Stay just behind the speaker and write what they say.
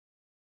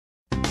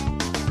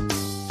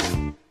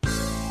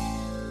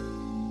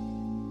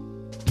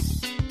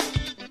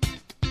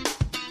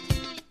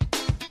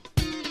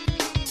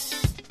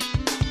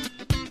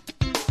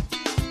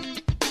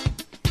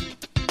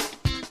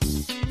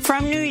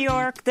From New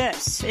York,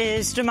 this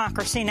is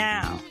Democracy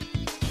Now!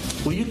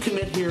 Will you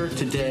commit here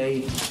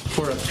today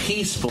for a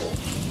peaceful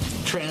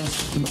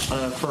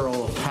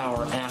transferal of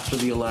power after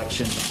the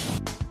election?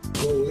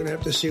 Well, we're going to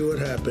have to see what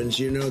happens.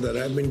 You know that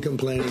I've been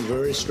complaining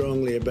very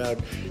strongly about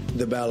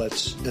the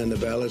ballots, and the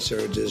ballots are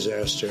a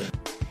disaster.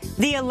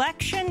 The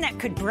election that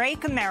could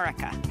break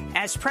America,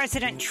 as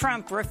President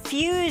Trump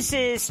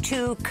refuses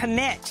to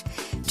commit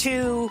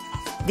to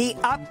the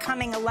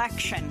upcoming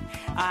election,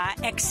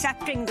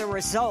 accepting the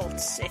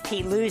results if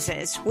he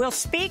loses. We'll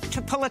speak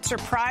to Pulitzer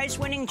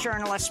Prize-winning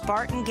journalist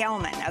Barton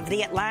Gellman of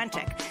The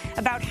Atlantic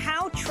about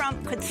how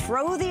Trump could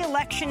throw the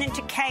election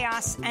into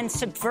chaos and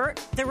subvert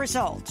the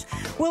result.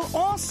 We'll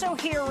also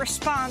hear a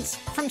response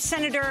from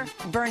Senator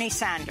Bernie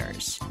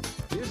Sanders.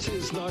 This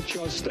is not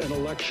just an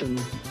election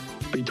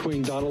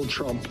between Donald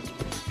Trump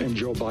and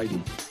Joe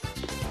Biden.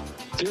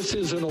 This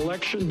is an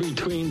election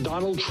between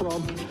Donald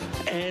Trump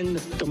and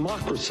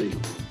democracy.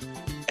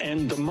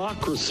 And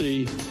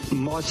democracy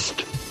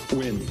must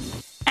win.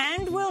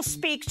 And we'll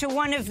speak to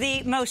one of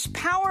the most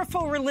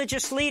powerful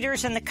religious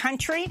leaders in the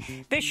country,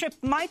 Bishop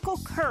Michael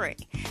Curry,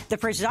 the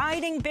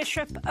presiding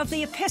bishop of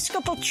the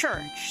Episcopal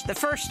Church, the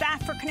first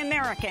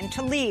African-American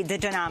to lead the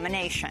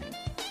denomination.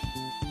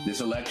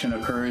 This election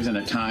occurs in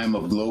a time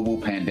of global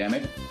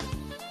pandemic,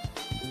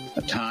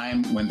 a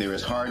time when there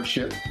is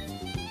hardship,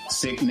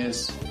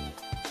 sickness,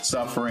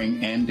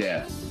 suffering, and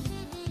death.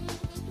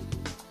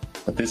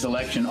 But this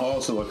election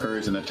also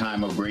occurs in a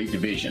time of great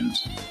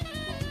divisions.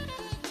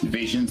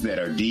 Divisions that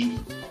are deep,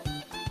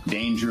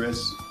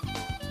 dangerous,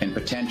 and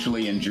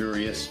potentially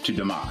injurious to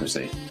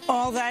democracy.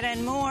 All that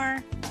and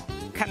more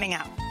coming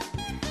up.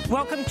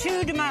 Welcome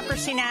to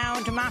Democracy Now!,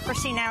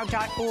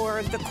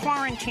 democracynow.org, The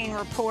Quarantine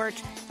Report.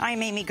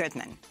 I'm Amy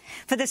Goodman.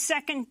 For the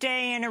second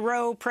day in a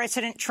row,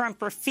 President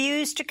Trump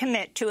refused to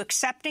commit to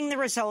accepting the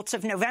results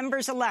of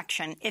November's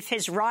election if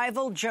his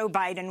rival Joe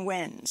Biden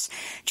wins.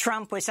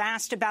 Trump was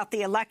asked about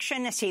the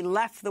election as he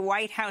left the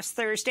White House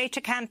Thursday to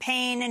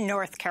campaign in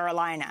North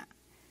Carolina.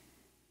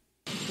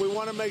 We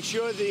want to make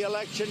sure the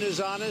election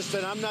is honest,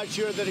 and I'm not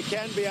sure that it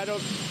can be. I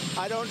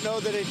don't know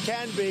that it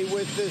can be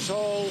with this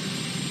whole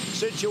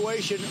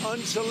situation.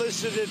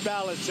 Unsolicited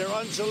ballots. There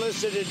are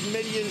unsolicited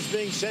millions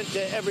being sent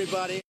to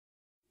everybody.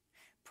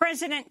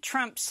 President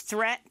Trump's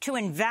threat to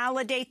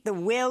invalidate the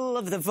will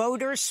of the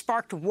voters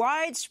sparked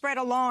widespread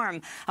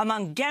alarm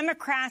among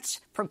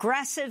Democrats,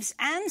 progressives,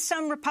 and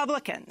some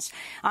Republicans.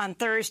 On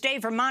Thursday,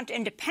 Vermont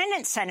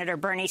Independent Senator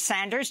Bernie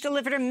Sanders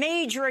delivered a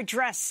major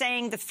address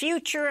saying the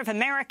future of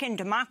American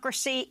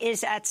democracy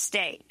is at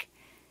stake.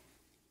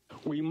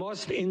 We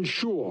must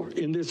ensure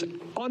in this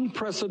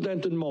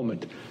unprecedented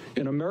moment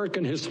in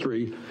American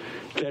history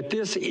that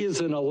this is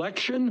an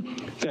election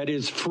that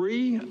is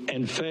free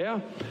and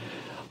fair,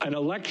 an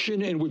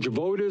election in which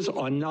voters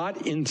are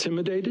not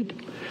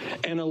intimidated,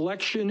 an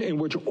election in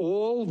which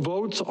all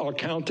votes are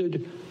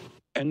counted,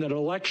 and an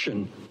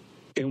election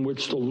in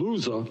which the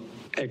loser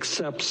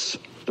accepts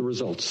the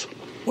results.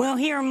 We'll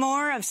hear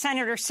more of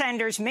Senator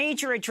Sanders'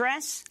 major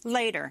address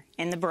later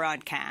in the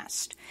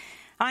broadcast.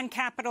 On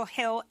Capitol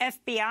Hill,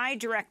 FBI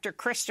Director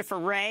Christopher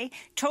Wray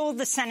told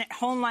the Senate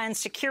Homeland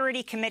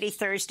Security Committee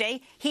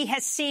Thursday he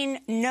has seen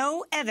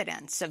no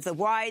evidence of the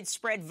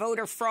widespread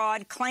voter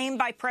fraud claimed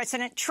by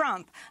President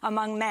Trump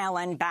among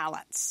mail-in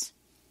ballots.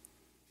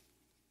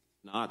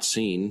 Not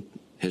seen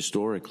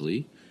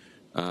historically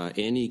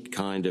any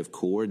kind of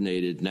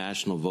coordinated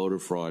national voter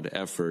fraud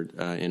effort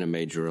in a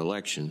major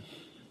election,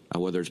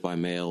 whether it's by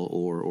mail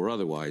or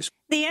otherwise.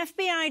 The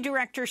FBI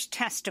director's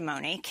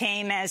testimony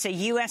came as a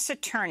U.S.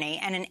 attorney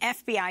and an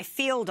FBI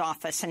field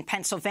office in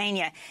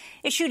Pennsylvania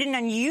issued an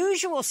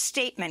unusual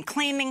statement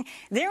claiming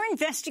they're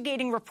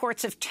investigating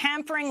reports of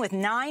tampering with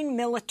 9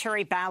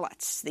 military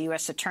ballots. The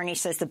U.S. attorney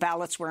says the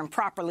ballots were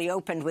improperly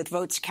opened with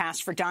votes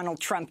cast for Donald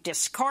Trump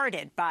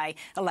discarded by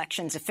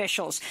elections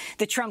officials.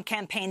 The Trump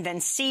campaign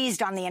then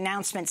seized on the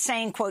announcement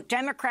saying, quote,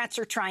 Democrats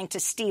are trying to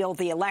steal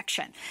the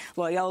election.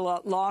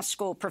 Loyola Law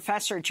School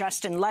professor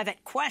Justin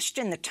Levitt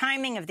questioned the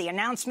timing of the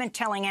announcement,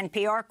 telling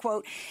NPR,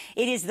 quote,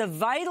 it is the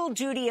vital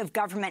duty of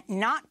government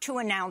not to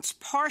announce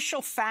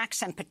partial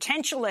facts and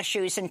potential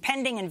issues in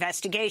pending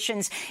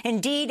investigations.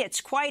 Indeed,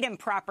 it's quite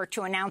improper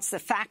to announce the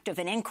fact of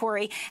an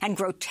inquiry and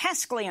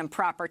grotesquely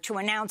improper to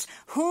announce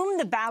whom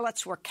the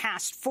ballots were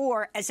cast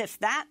for as if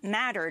that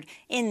mattered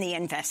in the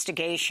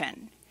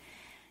investigation.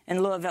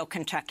 In Louisville,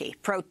 Kentucky,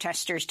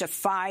 protesters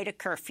defied a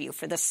curfew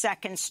for the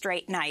second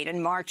straight night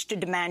and marched to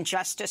demand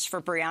justice for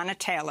Breonna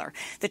Taylor,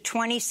 the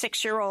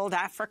 26-year-old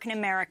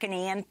African-American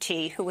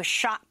EMT who was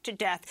shot to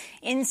death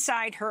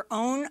inside her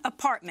own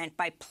apartment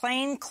by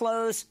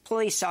plainclothes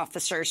police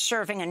officers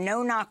serving a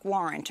no-knock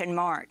warrant in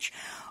March.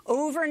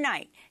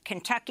 Overnight,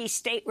 Kentucky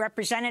State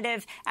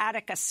Representative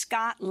Attica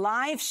Scott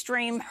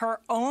live-streamed her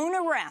own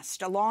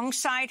arrest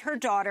alongside her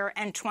daughter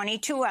and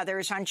 22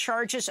 others on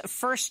charges of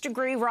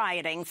first-degree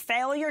rioting,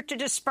 failure to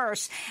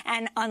disperse,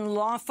 and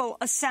unlawful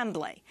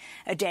assembly.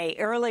 A day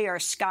earlier,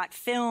 Scott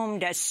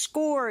filmed as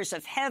scores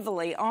of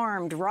heavily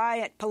armed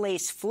riot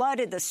police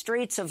flooded the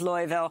streets of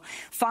Louisville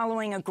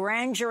following a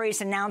grand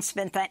jury's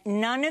announcement that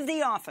none of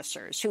the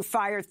officers who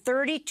fired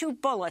 32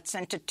 bullets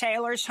into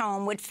Taylor's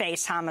home would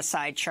face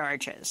homicide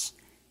charges.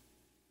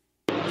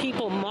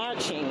 People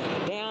marching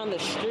down the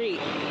street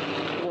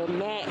were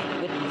met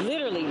with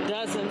literally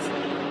dozens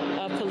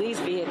of police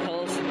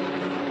vehicles,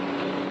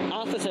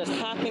 officers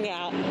hopping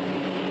out,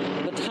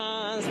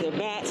 batons, their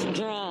bats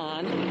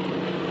drawn.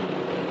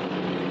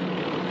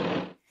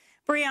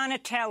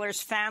 Breonna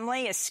Taylor's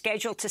family is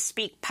scheduled to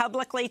speak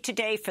publicly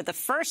today for the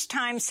first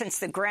time since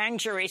the grand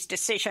jury's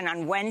decision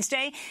on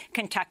Wednesday.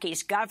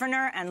 Kentucky's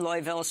governor and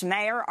Louisville's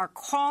mayor are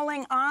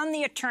calling on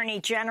the Attorney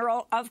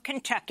General of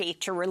Kentucky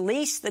to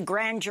release the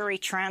grand jury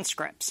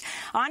transcripts.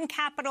 On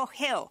Capitol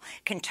Hill,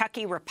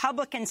 Kentucky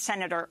Republican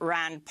Senator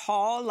Rand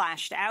Paul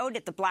lashed out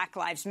at the Black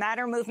Lives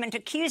Matter movement,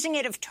 accusing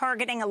it of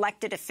targeting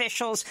elected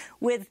officials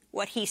with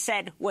what he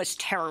said was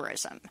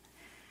terrorism.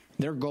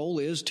 Their goal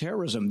is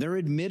terrorism. They're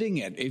admitting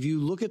it. If you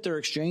look at their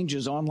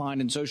exchanges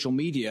online and social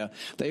media,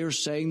 they are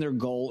saying their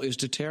goal is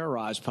to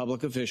terrorize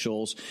public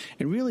officials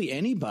and really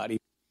anybody.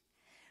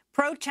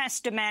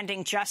 Protests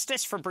demanding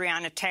justice for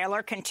Breonna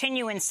Taylor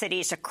continue in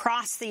cities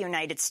across the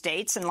United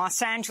States. In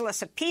Los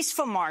Angeles, a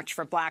peaceful march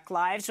for Black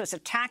Lives was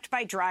attacked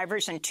by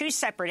drivers in two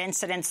separate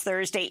incidents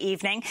Thursday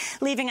evening,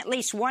 leaving at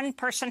least one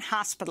person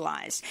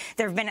hospitalized.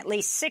 There have been at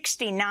least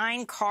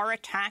 69 car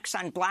attacks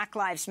on Black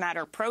Lives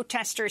Matter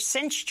protesters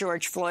since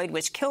George Floyd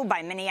was killed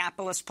by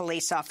Minneapolis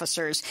police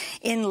officers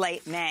in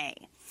late May.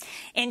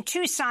 In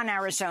Tucson,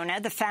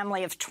 Arizona, the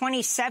family of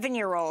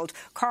 27-year-old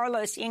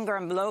Carlos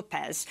Ingram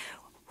Lopez,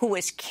 who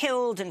was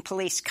killed in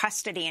police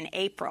custody in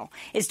April,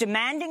 is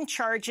demanding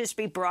charges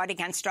be brought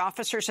against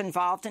officers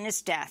involved in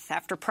his death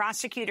after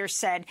prosecutors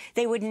said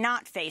they would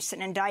not face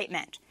an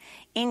indictment.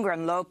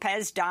 Ingram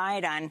Lopez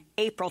died on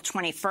April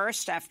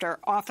 21st after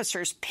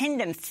officers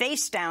pinned him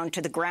face down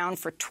to the ground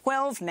for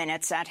 12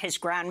 minutes at his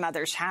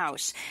grandmother's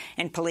house.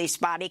 In police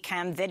body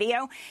cam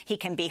video, he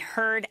can be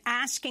heard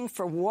asking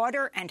for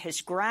water and his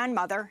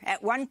grandmother.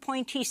 At one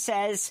point, he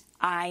says,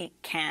 "I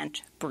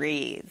can't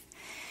breathe."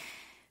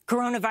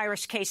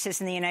 Coronavirus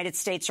cases in the United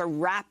States are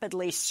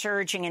rapidly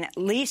surging in at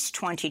least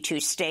 22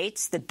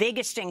 states. The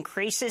biggest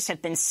increases have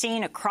been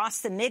seen across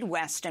the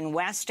Midwest and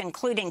West,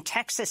 including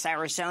Texas,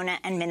 Arizona,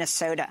 and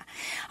Minnesota.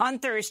 On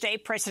Thursday,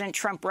 President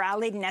Trump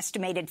rallied an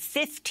estimated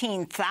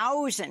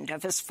 15,000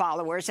 of his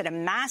followers at a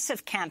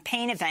massive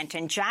campaign event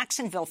in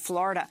Jacksonville,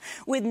 Florida,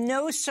 with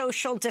no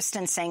social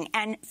distancing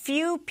and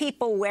few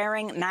people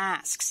wearing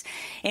masks.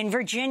 In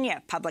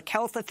Virginia, public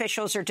health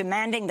officials are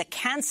demanding the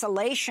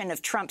cancellation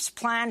of Trump's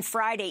planned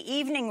Friday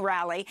evening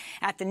rally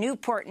at the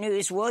Newport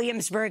News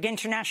Williamsburg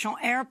International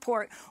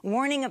Airport,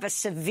 warning of a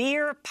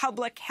severe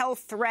public health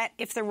threat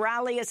if the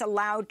rally is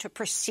allowed to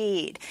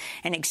proceed.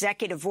 An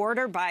executive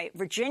order by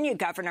Virginia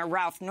Governor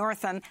Ralph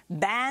Northam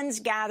bans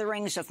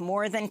gatherings of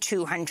more than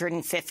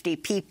 250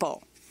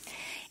 people.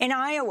 In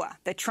Iowa,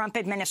 the Trump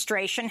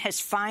administration has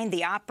fined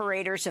the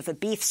operators of a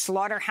beef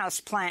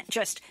slaughterhouse plant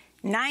just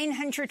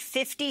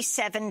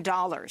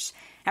 $957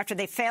 after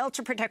they failed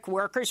to protect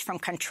workers from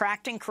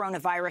contracting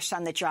coronavirus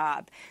on the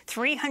job.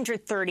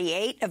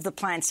 338 of the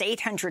plant's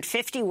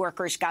 850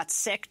 workers got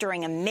sick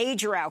during a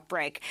major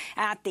outbreak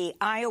at the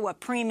Iowa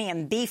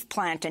Premium Beef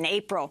Plant in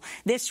April.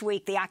 This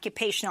week, the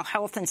Occupational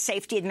Health and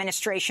Safety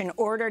Administration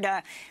ordered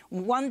a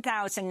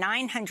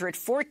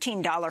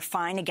 $1,914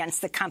 fine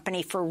against the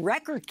company for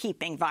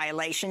record-keeping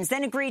violations,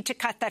 then agreed to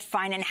cut that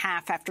fine in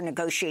half after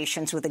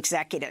negotiations with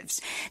executives.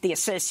 The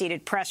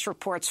Associated Press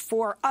reports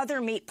 4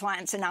 other meat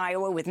plants in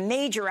Iowa with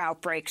major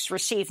outbreaks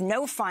received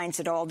no fines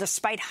at all,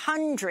 despite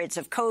hundreds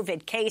of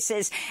COVID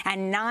cases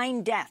and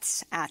 9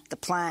 deaths at the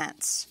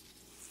plants.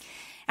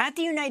 At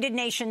the United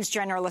Nations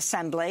General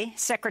Assembly,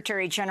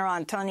 Secretary General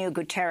Antonio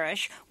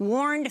Guterres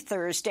warned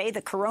Thursday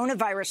the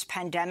coronavirus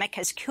pandemic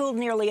has killed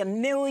nearly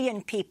 1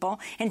 million people,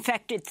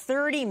 infected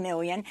 30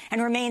 million,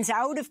 and remains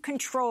out of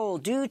control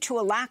due to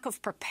a lack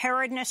of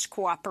preparedness,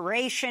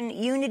 cooperation,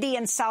 unity,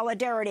 and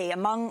solidarity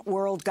among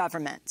world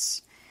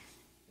governments.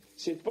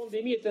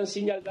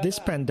 This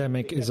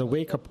pandemic is a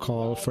wake-up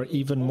call for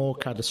even more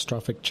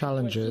catastrophic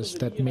challenges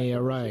that may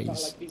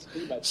arise,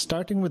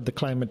 starting with the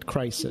climate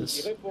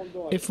crisis.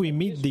 If we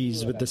meet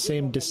these with the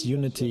same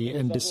disunity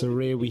and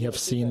disarray we have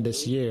seen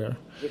this year,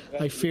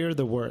 I fear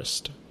the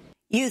worst.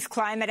 Youth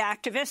climate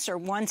activists are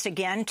once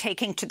again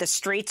taking to the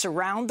streets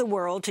around the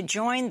world to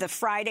join the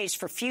Fridays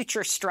for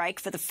Future strike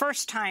for the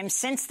first time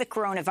since the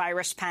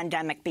coronavirus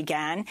pandemic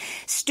began.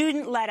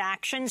 Student-led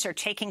actions are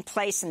taking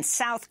place in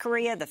South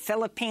Korea, the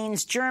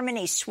Philippines,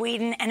 Germany,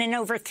 Sweden, and in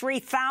over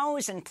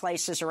 3,000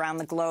 places around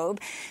the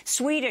globe.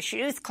 Swedish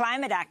youth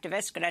climate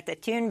activist Greta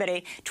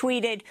Thunberg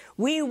tweeted,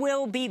 "We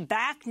will be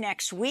back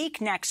next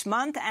week, next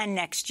month, and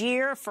next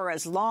year for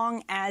as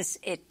long as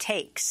it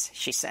takes,"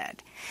 she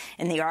said.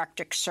 In the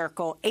Arctic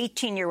Circle,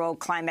 18-year-old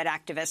climate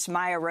activist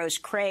Maya Rose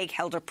Craig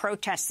held a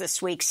protest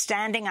this week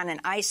standing on an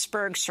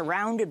iceberg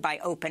surrounded by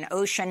open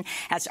ocean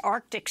as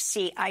Arctic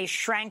sea ice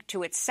shrank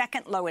to its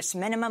second lowest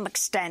minimum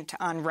extent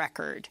on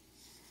record.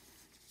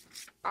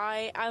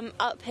 I am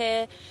up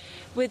here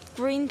with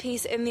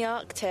Greenpeace in the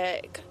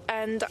Arctic,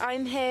 and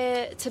I'm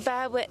here to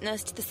bear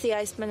witness to the sea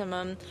ice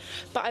minimum,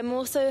 but I'm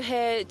also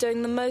here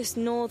doing the most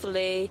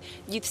northerly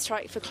Youth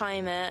Strike for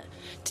Climate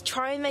to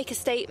try and make a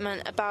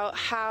statement about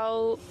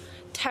how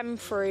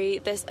temporary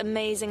this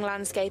amazing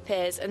landscape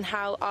is and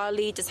how our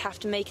leaders have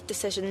to make a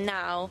decision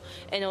now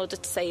in order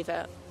to save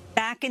it.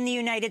 Back in the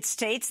United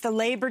States, the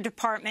Labor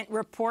Department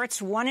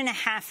reports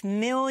 1.5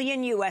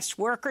 million U.S.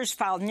 workers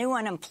filed new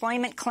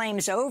unemployment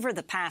claims over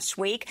the past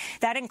week.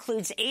 That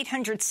includes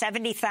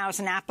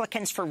 870,000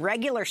 applicants for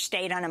regular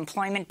state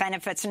unemployment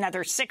benefits,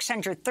 another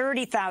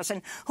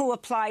 630,000 who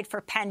applied for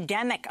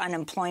pandemic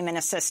unemployment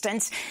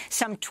assistance.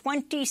 Some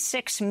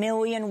 26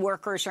 million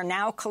workers are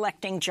now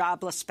collecting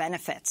jobless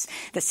benefits.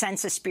 The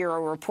Census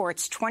Bureau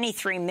reports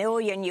 23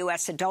 million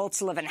U.S.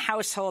 adults live in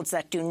households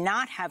that do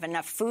not have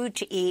enough food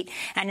to eat,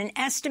 and an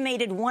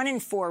estimated 1 in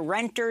 4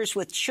 renters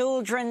with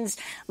children's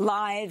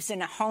lives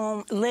in a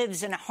home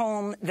lives in a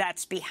home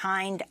that's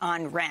behind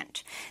on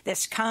rent.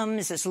 This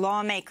comes as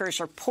lawmakers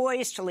are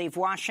poised to leave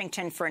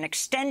Washington for an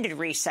extended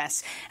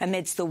recess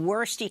amidst the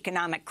worst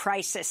economic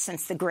crisis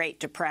since the Great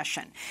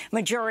Depression.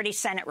 Majority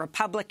Senate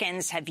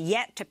Republicans have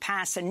yet to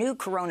pass a new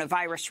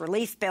coronavirus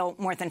relief bill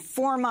more than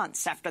 4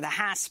 months after the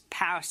House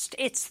passed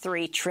its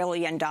 $3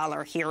 trillion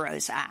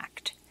HEROES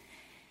Act.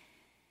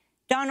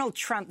 Donald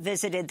Trump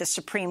visited the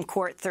Supreme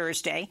Court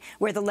Thursday,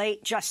 where the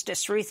late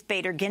Justice Ruth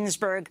Bader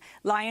Ginsburg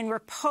lay in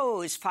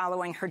repose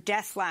following her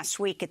death last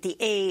week at the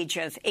age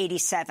of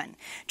 87.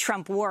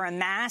 Trump wore a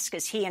mask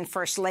as he and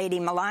First Lady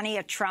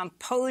Melania Trump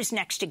posed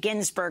next to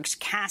Ginsburg's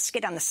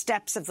casket on the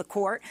steps of the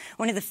court,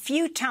 one of the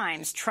few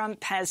times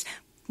Trump has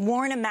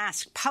worn a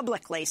mask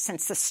publicly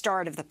since the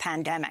start of the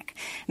pandemic.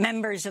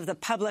 Members of the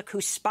public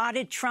who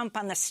spotted Trump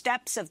on the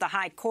steps of the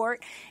High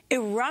Court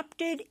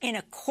erupted in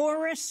a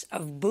chorus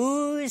of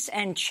boos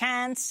and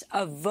chants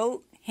of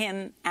 "Vote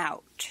him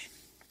out."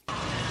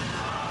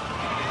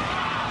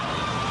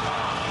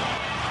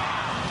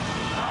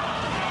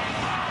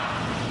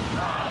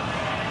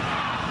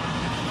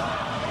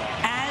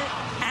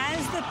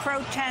 As the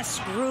protests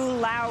grew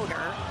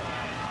louder,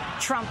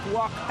 Trump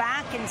walked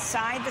back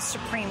inside the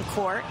Supreme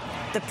Court.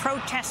 The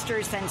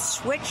protesters then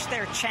switched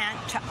their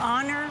chant to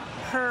honor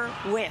her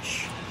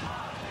wish.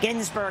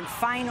 Ginsburg's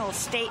final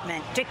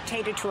statement,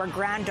 dictated to her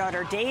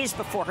granddaughter days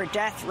before her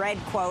death, read,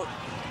 quote,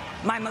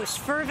 "My most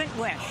fervent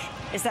wish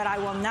is that I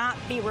will not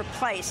be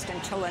replaced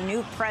until a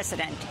new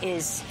president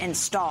is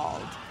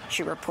installed,"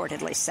 she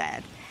reportedly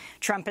said.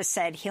 Trump has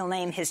said he'll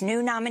name his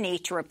new nominee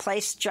to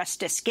replace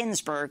Justice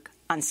Ginsburg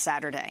on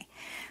Saturday.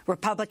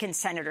 Republican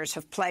senators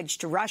have pledged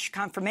to rush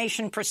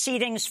confirmation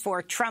proceedings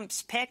for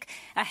Trump's pick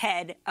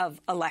ahead of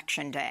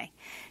Election Day.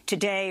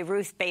 Today,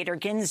 Ruth Bader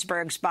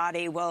Ginsburg's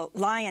body will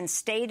lie in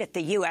state at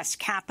the U.S.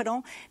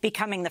 Capitol,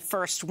 becoming the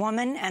first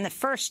woman and the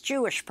first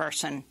Jewish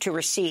person to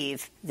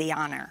receive the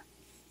honor.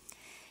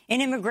 In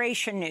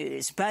immigration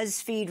news,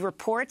 BuzzFeed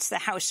reports the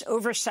House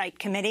Oversight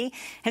Committee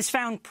has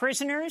found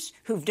prisoners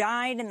who've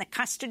died in the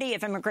custody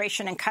of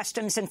Immigration and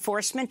Customs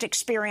Enforcement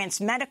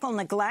experienced medical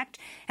neglect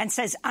and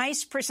says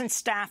ICE prison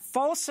staff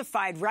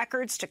falsified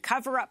records to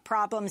cover up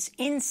problems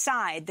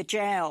inside the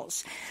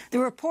jails. The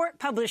report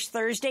published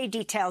Thursday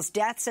details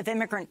deaths of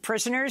immigrant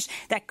prisoners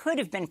that could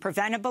have been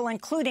preventable,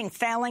 including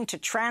failing to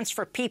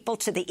transfer people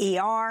to the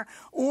ER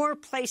or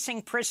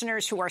placing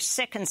prisoners who are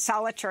sick in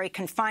solitary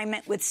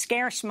confinement with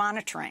scarce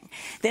monitoring.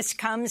 This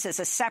comes as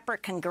a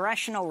separate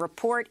congressional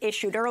report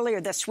issued earlier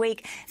this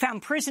week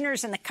found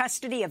prisoners in the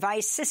custody of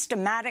ICE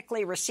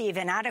systematically receive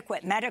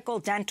inadequate medical,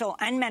 dental,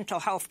 and mental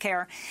health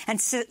care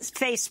and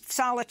face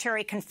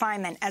solitary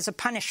confinement as a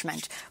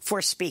punishment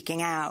for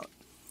speaking out.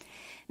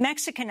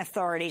 Mexican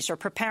authorities are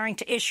preparing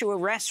to issue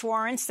arrest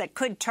warrants that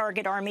could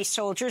target Army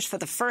soldiers for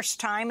the first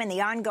time in the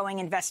ongoing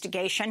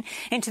investigation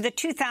into the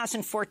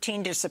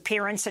 2014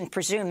 disappearance and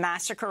presumed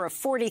massacre of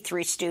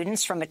 43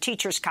 students from a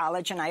teacher's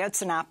college in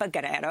Ayotzinapa,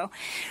 Guerrero.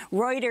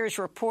 Reuters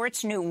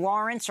reports new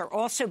warrants are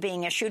also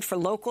being issued for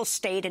local,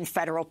 state, and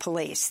federal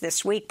police.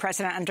 This week,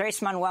 President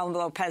Andrés Manuel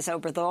López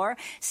Obrador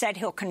said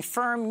he'll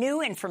confirm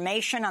new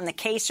information on the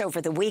case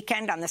over the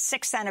weekend on the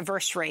 6th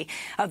anniversary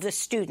of the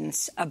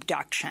students'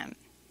 abduction.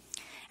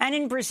 And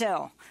in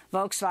Brazil,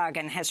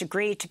 Volkswagen has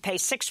agreed to pay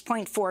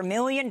 $6.4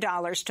 million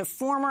to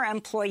former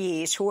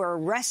employees who were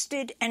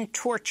arrested and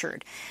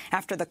tortured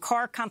after the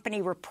car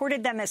company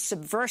reported them as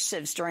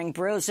subversives during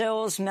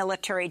Brazil's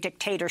military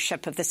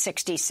dictatorship of the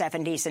 60s,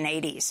 70s, and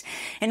 80s.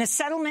 In a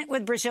settlement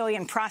with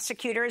Brazilian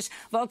prosecutors,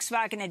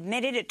 Volkswagen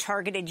admitted it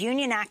targeted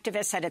union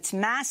activists at its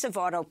massive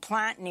auto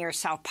plant near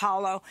Sao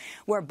Paulo,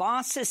 where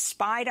bosses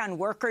spied on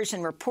workers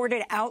and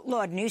reported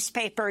outlawed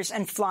newspapers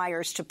and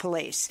flyers to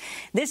police.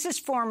 This is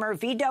former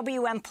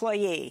VW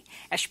employee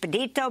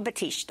Expedito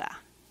Batista.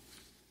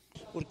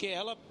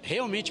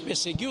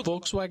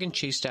 Volkswagen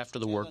chased after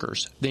the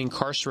workers. They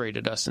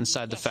incarcerated us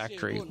inside the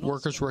factory.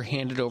 Workers were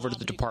handed over to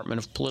the Department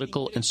of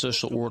Political and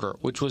Social Order,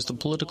 which was the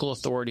political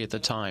authority at the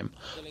time.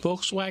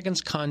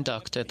 Volkswagen's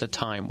conduct at the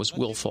time was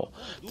willful.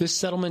 This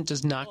settlement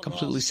does not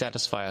completely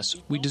satisfy us.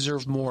 We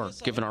deserve more,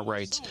 given our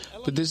rights.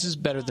 But this is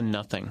better than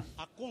nothing.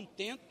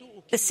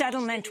 The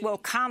settlement will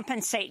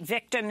compensate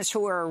victims who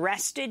were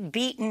arrested,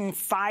 beaten,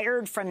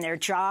 fired from their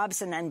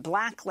jobs, and then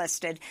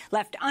blacklisted,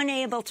 left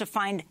unable to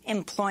find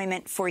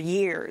employment for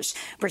years.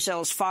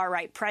 Brazil's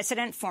far-right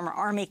president, former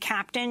army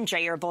captain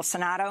Jair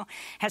Bolsonaro,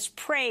 has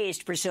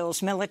praised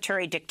Brazil's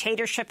military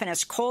dictatorship and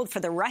has called for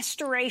the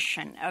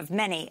restoration of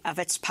many of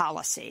its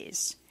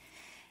policies.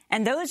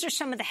 And those are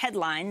some of the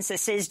headlines.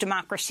 This is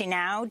Democracy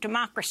Now!,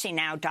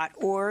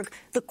 democracynow.org,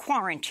 The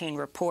Quarantine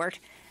Report.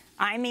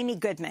 I'm Amy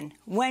Goodman.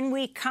 When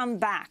we come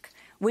back,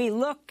 we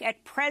look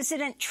at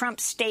President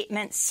Trump's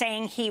statement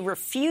saying he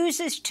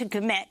refuses to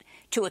commit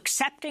to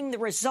accepting the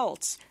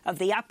results of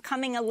the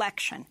upcoming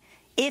election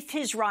if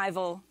his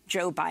rival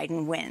Joe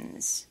Biden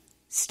wins.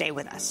 Stay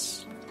with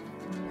us.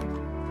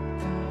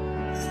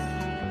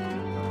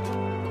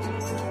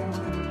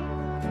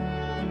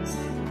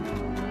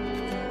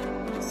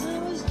 I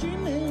was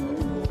dreaming,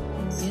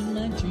 in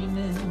my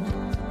dreaming,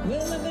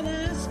 well of an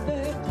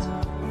aspect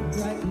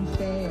bright and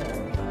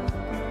fair.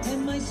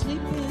 And my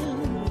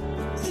sleeping,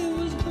 it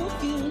was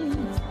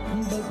broken,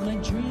 but my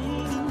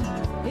dream,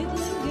 it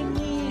lingered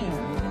near.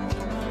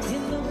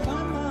 In the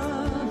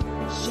farmer,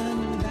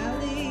 shining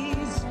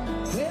valleys,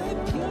 where a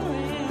pure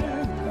air,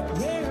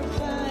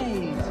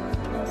 rarefied.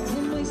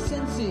 In my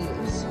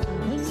senses, a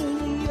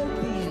newly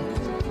opened,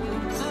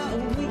 I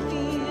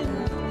awaken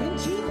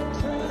into the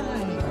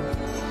cry.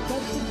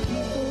 But the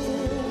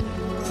people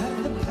have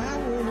the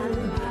power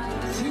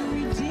to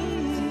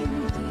redeem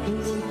the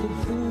work of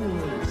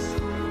fools.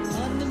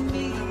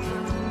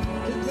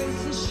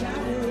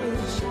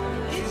 Showers,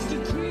 it's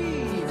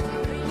decreed,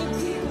 the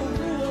people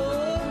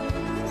rule.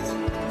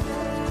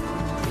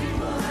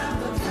 People have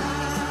the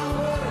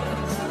power.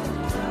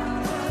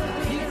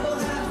 People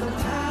have the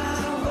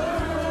power.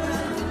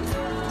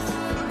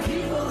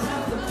 People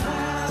have the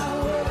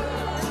power.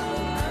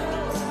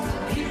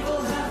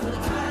 People have the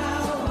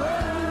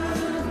power.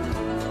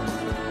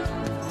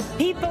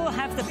 People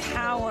have the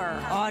power.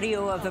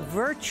 Audio of a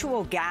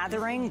virtual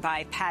gathering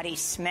by Patti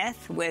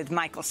Smith with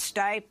Michael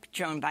Stipe,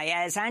 Joan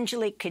Baez,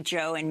 Angelique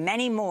Kidjo, and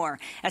many more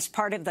as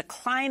part of the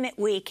Climate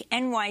Week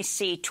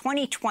NYC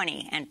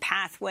 2020 and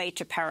Pathway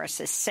to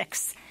Paris's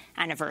 6th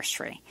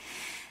anniversary.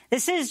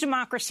 This is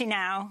Democracy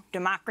Now!,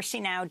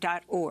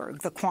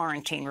 democracynow.org, The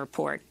Quarantine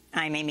Report.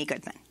 I'm Amy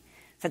Goodman.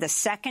 For the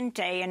second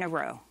day in a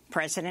row,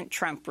 President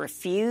Trump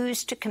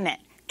refused to commit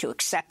to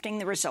accepting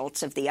the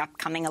results of the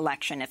upcoming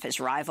election if his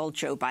rival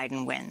Joe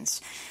Biden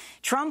wins.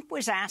 Trump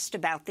was asked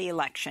about the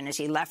election as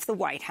he left the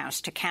White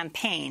House to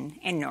campaign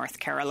in North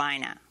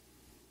Carolina.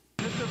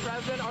 Mr.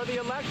 President, are the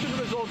election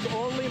results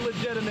only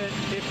legitimate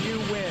if you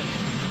win?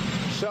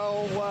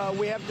 So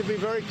we have to be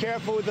very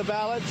careful with the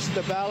ballots.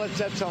 The ballots,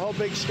 that's a whole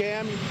big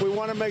scam. We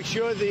want to make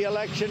sure the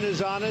election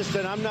is honest,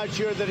 and I'm not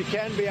sure that it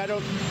can be. I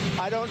don't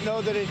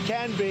know that it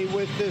can be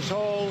with this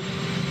whole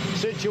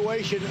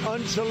situation.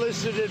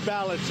 Unsolicited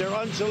ballots. They're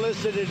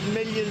unsolicited,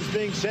 millions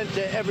being sent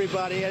to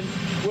everybody, and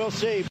we'll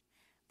see.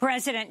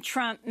 President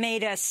Trump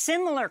made a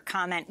similar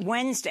comment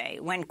Wednesday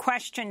when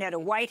questioned at a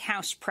White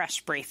House press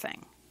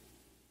briefing.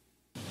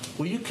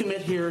 Will you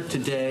commit here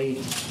today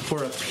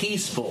for a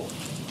peaceful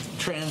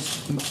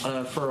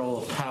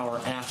transferal of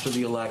power after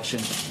the election?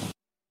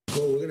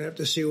 Well, we're going to have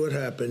to see what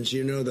happens.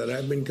 You know that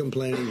I've been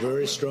complaining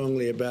very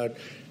strongly about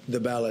the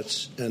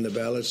ballots, and the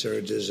ballots are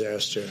a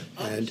disaster.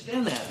 I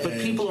understand that, but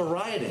people are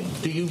rioting.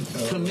 Do you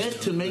commit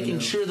to making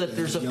sure that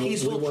there's a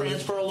peaceful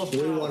transferal of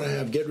power? We want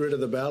to get rid of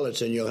the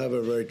ballots, and you'll have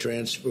a very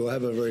we'll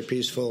have a very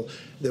peaceful.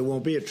 There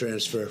won't be a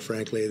transfer,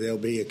 frankly. There'll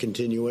be a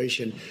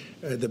continuation.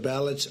 The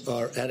ballots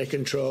are out of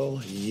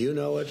control. You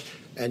know it,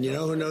 and you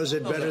know who knows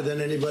it better than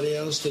anybody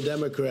else? The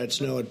Democrats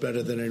know it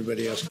better than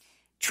anybody else.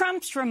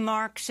 Trump's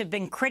remarks have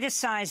been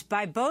criticized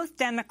by both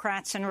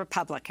Democrats and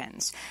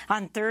Republicans.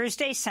 On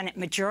Thursday, Senate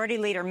Majority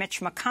Leader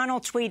Mitch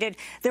McConnell tweeted,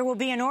 "There will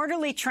be an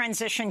orderly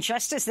transition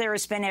just as there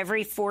has been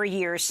every 4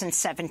 years since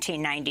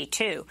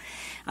 1792,"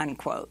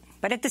 unquote.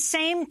 But at the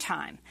same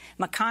time,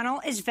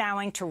 McConnell is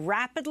vowing to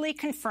rapidly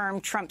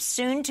confirm Trump's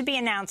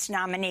soon-to-be-announced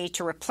nominee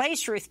to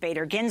replace Ruth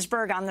Bader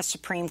Ginsburg on the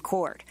Supreme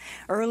Court.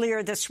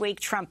 Earlier this week,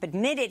 Trump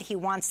admitted he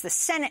wants the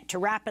Senate to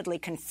rapidly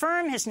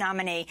confirm his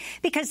nominee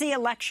because the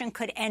election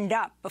could end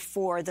up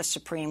before the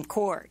Supreme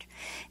Court.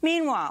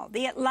 Meanwhile,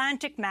 The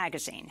Atlantic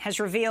magazine has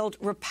revealed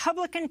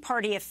Republican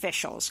Party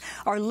officials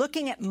are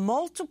looking at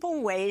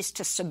multiple ways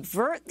to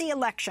subvert the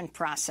election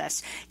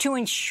process to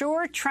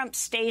ensure Trump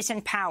stays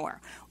in power.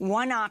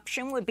 One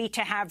option would be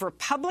to have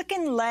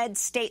Republican-led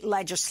state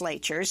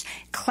legislatures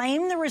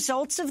claim the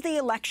results of the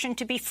election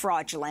to be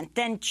fraudulent,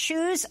 then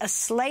choose a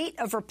slate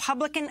of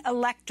Republican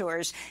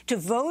electors to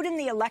vote in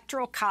the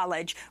Electoral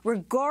College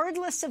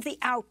regardless of the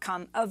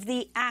outcome of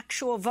the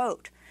actual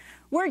vote.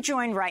 We're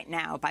joined right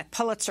now by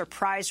Pulitzer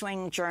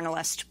Prize-winning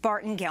journalist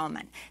Barton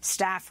Gellman,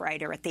 staff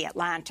writer at The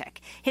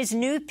Atlantic. His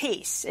new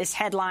piece is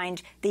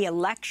headlined, "The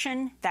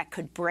Election That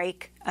Could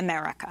Break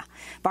America."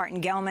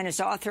 Barton Gellman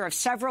is author of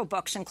several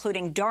books,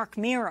 including Dark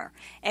Mirror,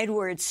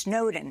 Edward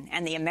Snowden,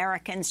 and the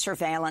American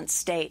Surveillance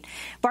State.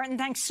 Barton,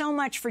 thanks so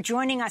much for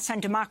joining us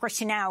on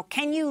Democracy Now!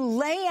 Can you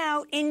lay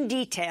out in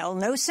detail,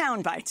 no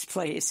sound bites,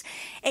 please,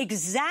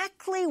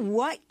 exactly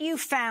what you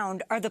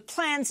found are the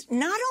plans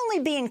not only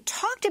being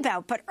talked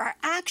about, but are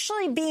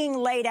actually being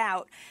laid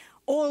out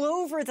all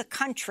over the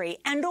country,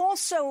 and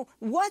also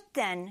what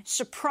then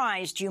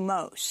surprised you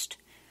most?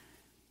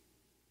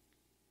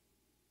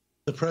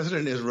 The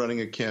president is running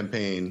a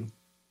campaign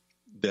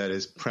that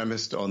is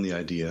premised on the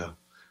idea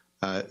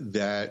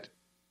that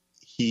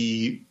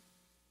he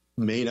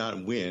may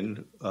not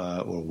win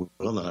or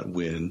will not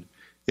win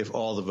if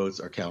all the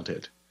votes are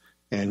counted.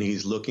 And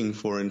he's looking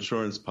for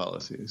insurance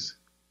policies.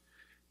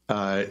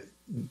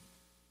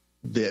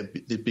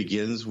 It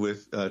begins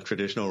with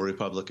traditional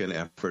Republican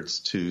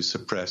efforts to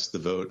suppress the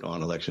vote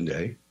on Election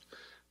Day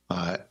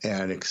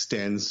and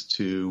extends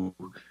to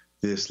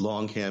this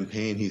long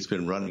campaign he's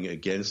been running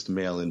against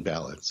mail-in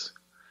ballots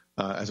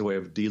as a way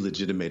of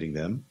delegitimating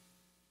them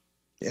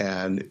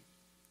and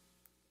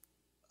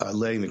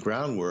laying the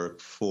groundwork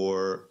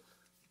for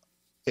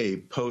a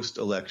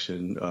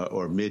post-election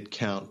or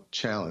mid-count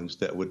challenge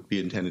that would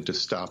be intended to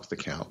stop the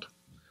count,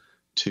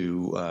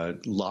 to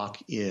lock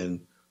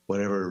in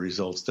whatever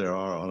results there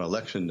are on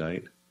election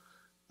night,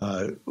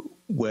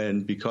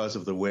 when, because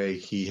of the way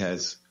he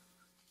has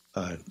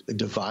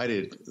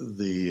divided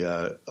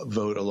the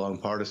vote along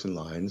partisan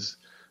lines,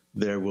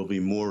 there will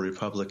be more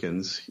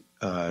Republicans,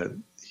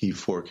 he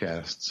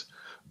forecasts,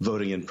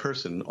 voting in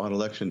person on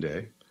Election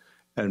Day,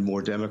 and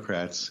more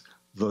Democrats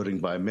voting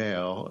by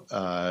mail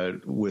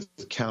with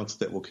counts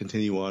that will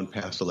continue on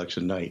past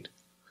election night.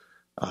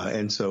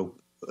 And so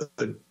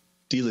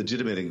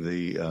delegitimating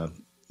the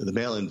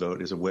mail-in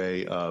vote is a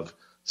way of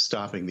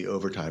stopping the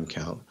overtime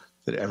count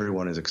that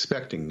everyone is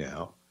expecting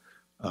now.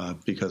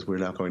 Because we're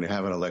not going to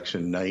have an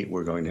election night,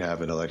 we're going to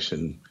have an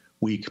election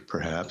week,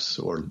 perhaps,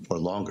 or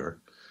longer,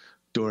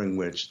 during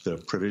which the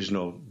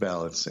provisional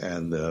ballots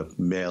and the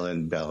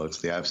mail-in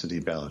ballots, the absentee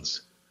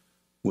ballots,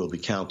 will be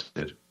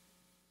counted.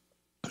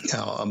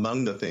 Now,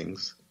 among the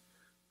things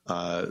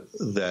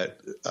that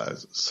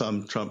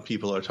some Trump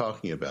people are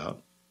talking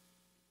about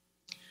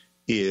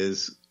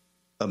is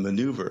a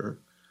maneuver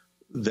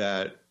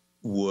that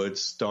would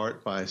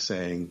start by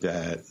saying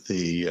that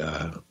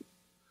the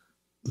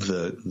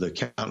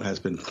count has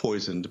been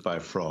poisoned by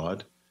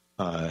fraud,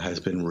 has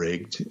been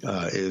rigged,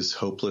 is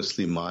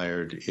hopelessly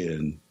mired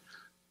in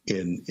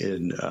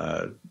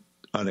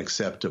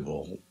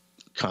unacceptable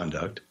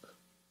conduct,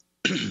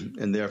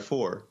 and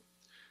therefore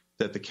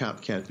that the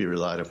count can't be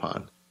relied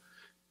upon.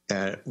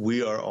 And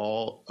we are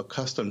all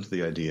accustomed to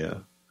the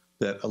idea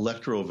that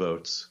electoral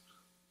votes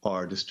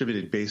are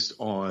distributed based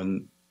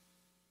on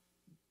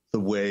the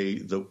way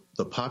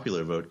the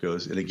popular vote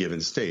goes in a given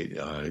state.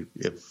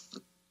 If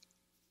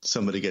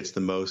somebody gets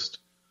the most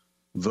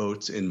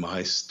votes in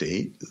my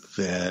state,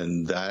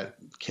 then that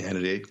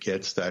candidate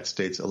gets that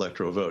state's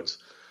electoral votes.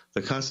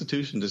 The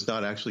Constitution does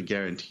not actually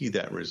guarantee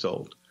that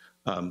result.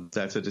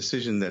 That's a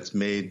decision that's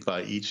made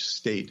by each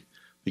state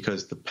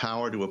because the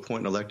power to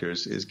appoint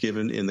electors is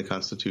given in the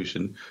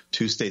Constitution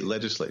to state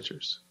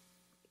legislatures.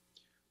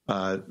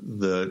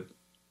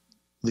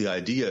 The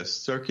idea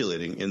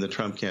circulating in the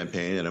Trump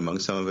campaign and among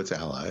some of its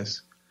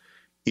allies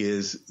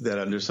is that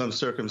under some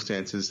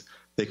circumstances,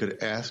 they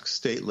could ask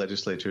state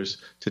legislatures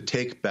to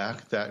take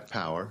back that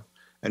power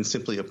and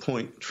simply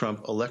appoint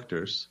Trump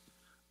electors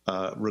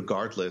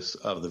regardless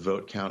of the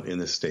vote count in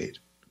the state.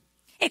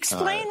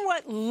 Explain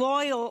what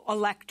loyal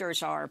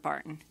electors are,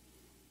 Barton.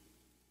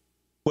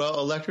 Well,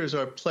 electors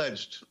are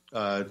pledged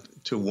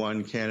to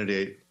one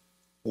candidate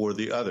or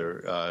the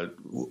other.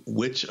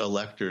 Which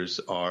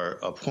electors are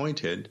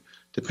appointed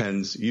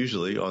depends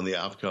usually on the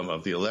outcome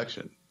of the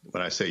election.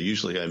 When I say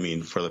usually, I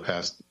mean for the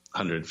past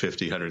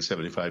 150,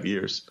 175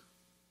 years.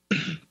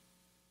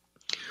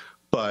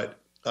 But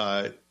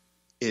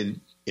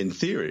in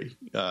theory,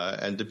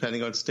 and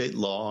depending on state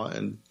law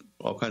and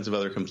all kinds of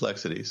other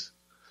complexities,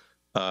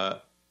 the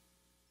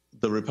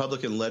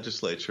Republican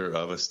legislature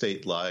of a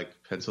state like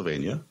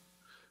Pennsylvania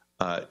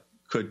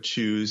could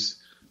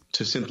choose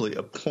to simply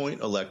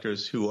appoint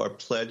electors who are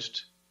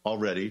pledged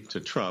already to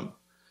Trump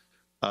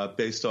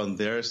based on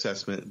their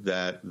assessment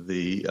that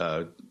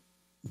the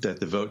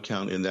vote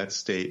count in that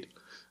state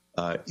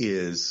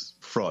is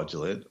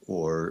fraudulent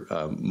or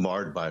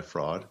marred by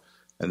fraud,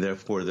 and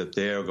therefore that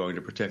they are going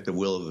to protect the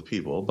will of the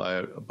people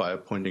by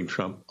appointing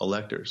Trump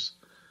electors.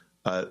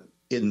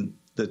 In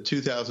the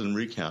 2000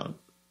 recount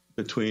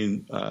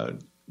between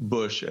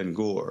Bush and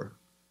Gore,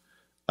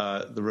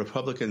 the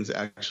Republicans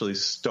actually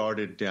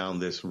started down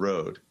this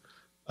road.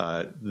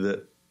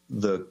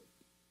 The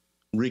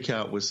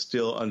recount was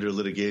still under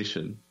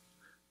litigation,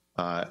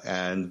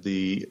 and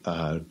the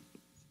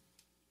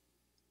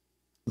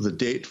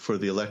date for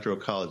the Electoral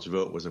College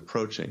vote was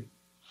approaching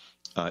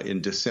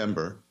in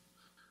December,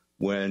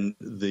 when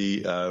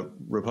the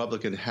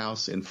Republican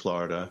House in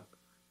Florida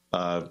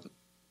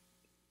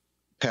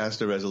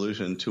passed a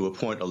resolution to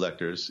appoint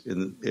electors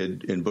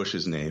in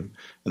Bush's name,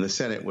 and the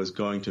Senate was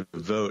going to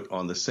vote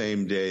on the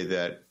same day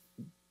that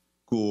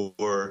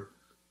Gore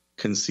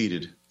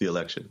conceded the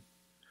election.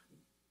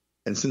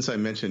 And since I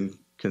mentioned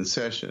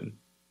concession,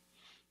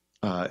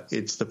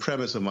 it's the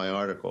premise of my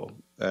article,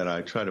 and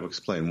I try to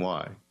explain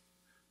why,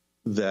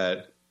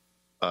 that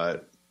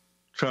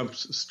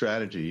Trump's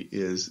strategy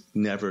is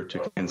never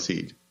to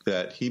concede,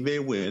 that he may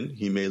win,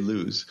 he may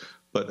lose,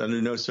 but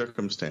under no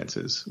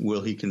circumstances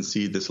will he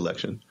concede this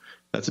election.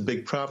 That's a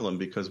big problem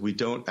because we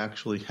don't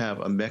actually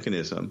have a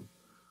mechanism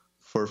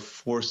for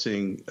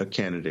forcing a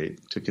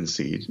candidate to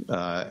concede,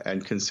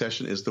 and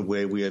concession is the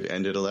way we have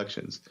ended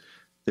elections.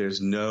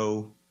 There's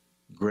no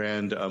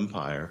grand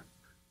umpire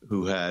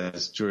who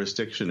has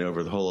jurisdiction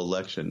over the whole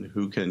election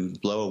who can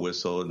blow a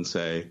whistle and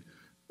say,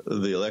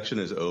 the election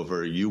is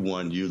over, you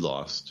won, you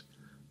lost,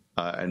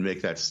 and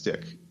make that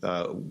stick.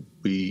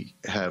 We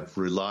have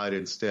relied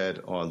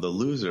instead on the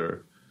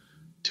loser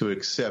to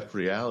accept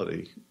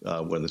reality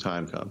when the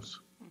time comes.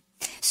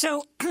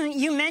 So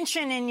you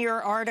mention in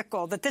your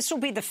article that this will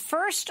be the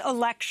first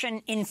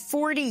election in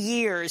 40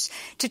 years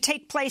to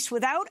take place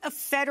without a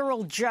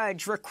federal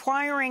judge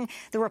requiring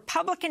the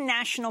Republican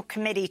National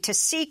Committee to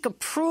seek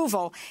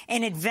approval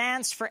in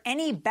advance for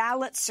any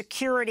ballot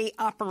security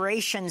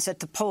operations at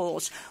the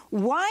polls.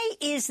 Why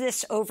is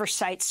this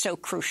oversight so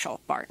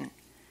crucial, Barton?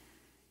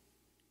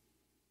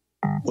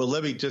 Well,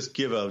 let me just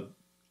give a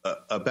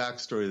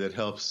backstory that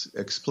helps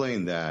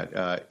explain that.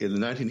 In the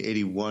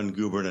 1981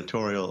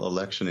 gubernatorial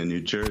election in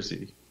New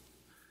Jersey,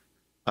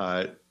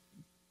 the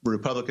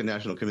Republican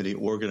National Committee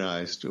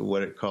organized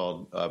what it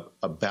called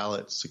a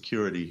ballot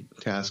security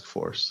task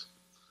force.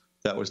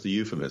 That was the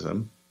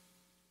euphemism.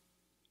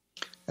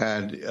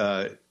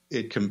 And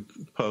it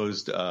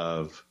composed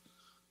of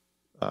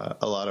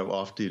a lot of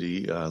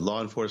off-duty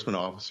law enforcement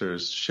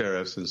officers,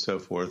 sheriffs, and so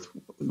forth,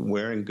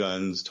 wearing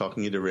guns,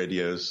 talking into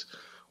radios,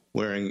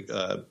 wearing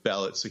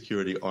ballot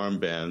security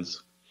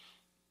armbands,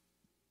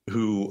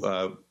 who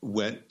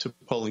went to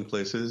polling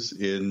places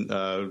in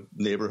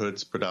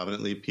neighborhoods,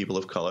 predominantly people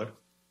of color,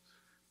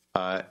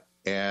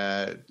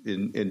 and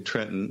in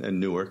Trenton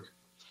and Newark,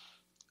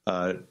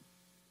 and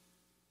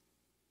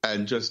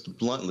just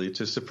bluntly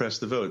to suppress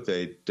the vote.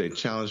 They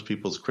challenged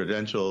people's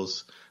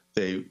credentials.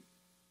 They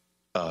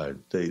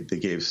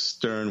gave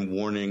stern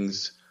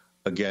warnings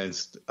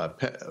against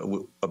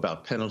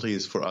about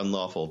penalties for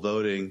unlawful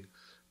voting.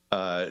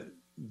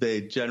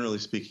 They, generally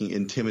speaking,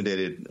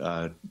 intimidated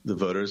the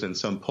voters and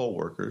some poll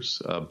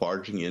workers,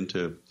 barging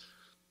into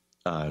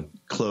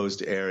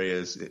closed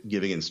areas,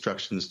 giving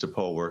instructions to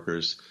poll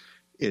workers,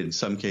 in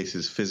some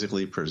cases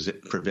physically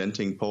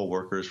preventing poll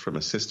workers from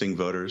assisting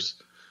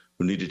voters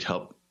who needed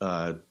help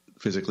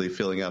physically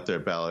filling out their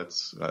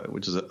ballots,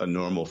 which is a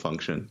normal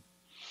function.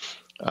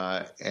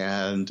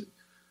 And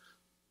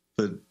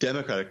the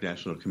Democratic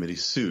National Committee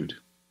sued.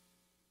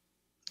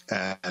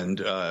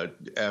 And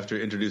after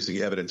introducing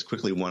evidence,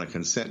 quickly won a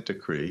consent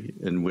decree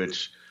in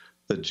which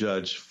the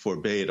judge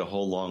forbade a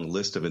whole long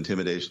list of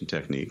intimidation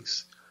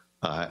techniques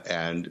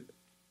and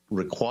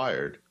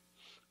required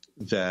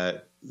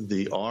that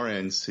the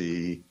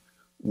RNC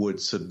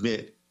would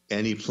submit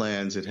any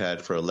plans it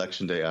had for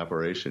Election Day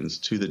operations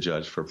to the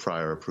judge for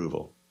prior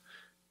approval.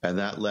 And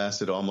that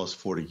lasted almost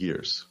 40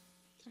 years.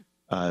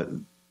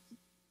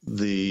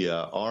 The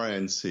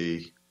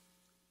RNC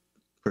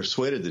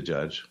persuaded the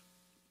judge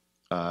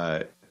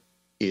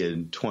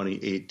in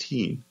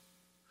 2018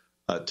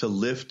 to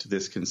lift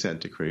this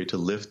consent decree, to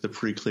lift the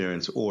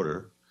preclearance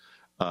order,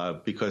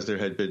 because there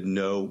had been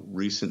no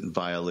recent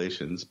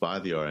violations by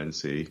the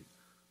RNC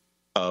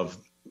of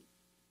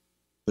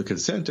the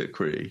consent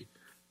decree.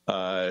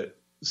 So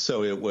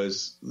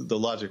the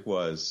logic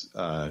was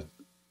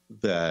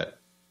that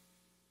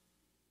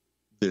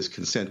this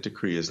consent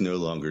decree is no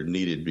longer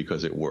needed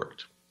because it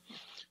worked.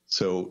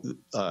 So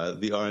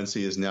the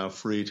RNC is now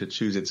free to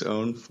choose its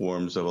own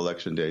forms of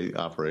Election Day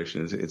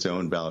operations, its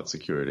own ballot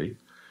security,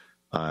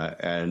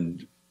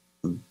 and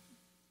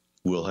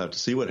we'll have to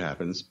see what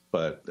happens.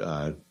 But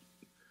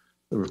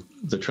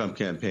the Trump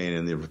campaign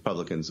and the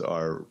Republicans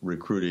are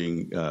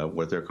recruiting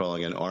what they're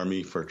calling an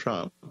army for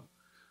Trump,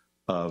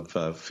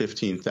 of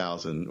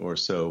 15,000 or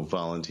so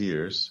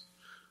volunteers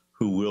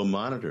who will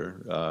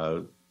monitor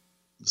the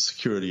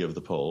security of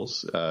the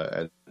polls.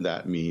 And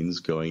that means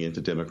going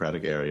into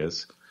Democratic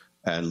areas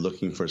and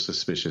looking for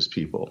suspicious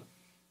people.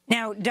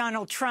 Now,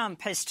 Donald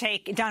Trump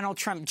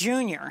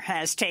Jr.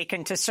 has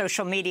taken to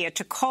social media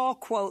to call,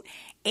 quote,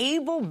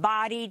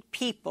 able-bodied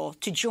people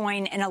to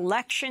join an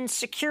election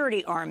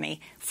security army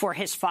for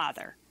his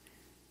father.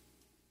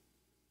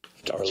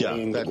 Are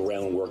laying the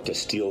groundwork to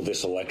steal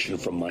this election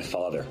from my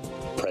father,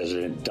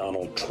 President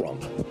Donald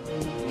Trump.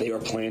 They are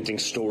planting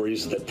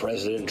stories that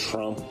President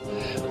Trump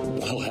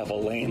will have a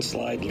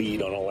landslide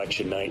lead on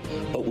election night,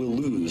 but will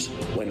lose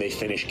when they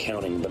finish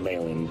counting the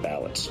mail-in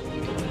ballots.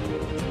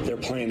 Their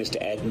plan is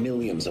to add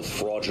millions of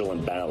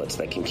fraudulent ballots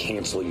that can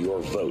cancel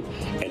your vote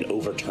and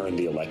overturn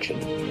the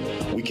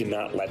election. We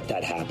cannot let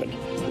that happen.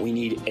 We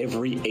need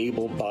every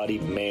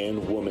able-bodied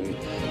man, woman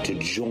to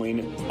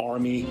join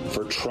Army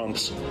for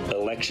Trump's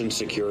election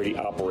security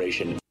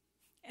operation.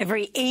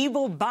 Every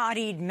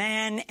able-bodied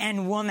man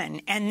and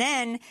woman. And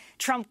then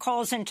Trump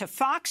calls into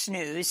Fox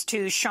News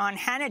to Sean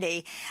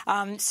Hannity,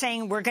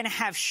 saying we're going to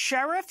have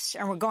sheriffs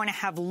and we're going to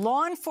have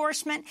law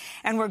enforcement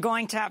and we're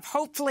going to have,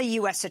 hopefully,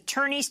 U.S.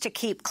 attorneys to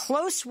keep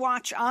close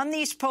watch on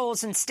these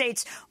polls in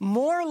states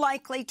more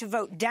likely to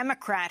vote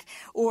Democrat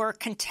or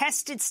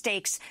contested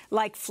states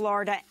like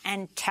Florida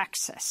and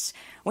Texas.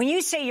 When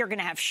you say you're going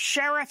to have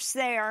sheriffs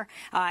there,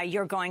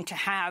 you're going to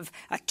have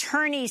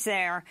attorneys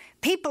there,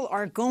 people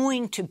are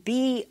going to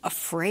be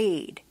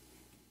afraid.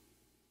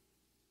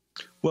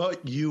 Well,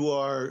 you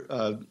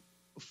are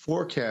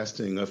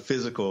forecasting a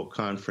physical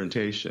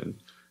confrontation,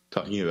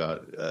 talking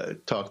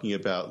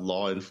about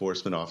law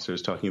enforcement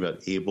officers, talking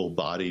about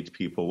able-bodied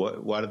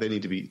people. Why do they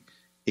need to be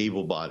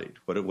able-bodied?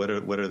 What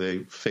are they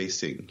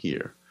facing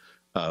here?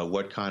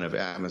 What kind of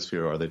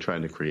atmosphere are they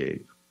trying to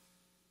create?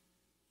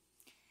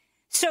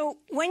 So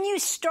when you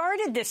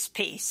started this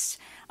piece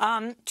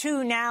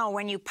to now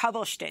when you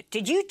published it,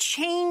 did you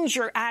change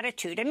your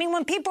attitude? I mean,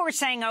 when people were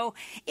saying, oh,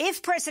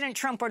 if President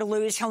Trump were to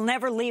lose, he'll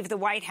never leave the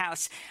White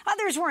House,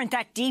 others weren't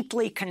that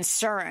deeply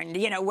concerned,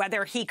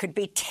 whether he could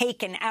be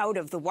taken out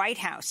of the White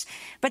House.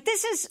 But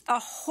this is a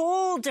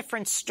whole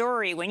different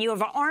story when you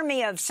have an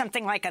army of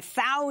something like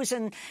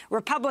 1,000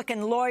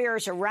 Republican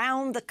lawyers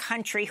around the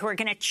country who are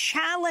going to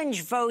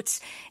challenge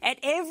votes at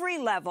every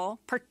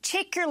level,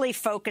 particularly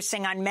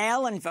focusing on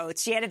mail-in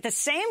votes. Yet at the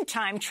same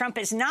time, Trump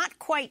is not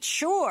quite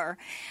sure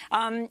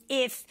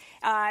if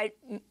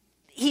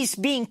he's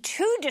being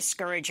too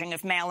discouraging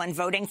of mail-in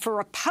voting for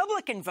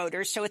Republican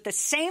voters. So at the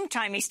same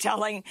time, he's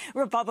telling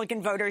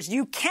Republican voters,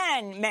 you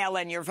can mail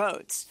in your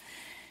votes.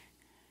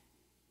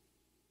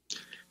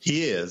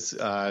 He is.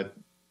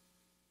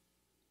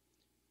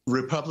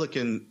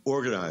 Republican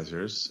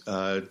organizers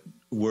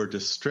were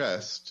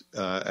distressed,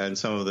 and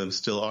some of them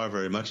still are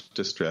very much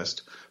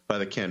distressed by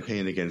the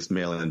campaign against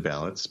mail-in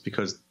ballots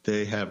because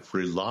they have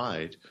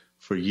relied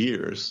for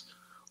years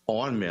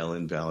on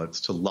mail-in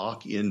ballots to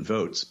lock in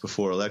votes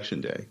before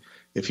Election Day.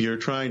 If you're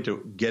trying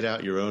to get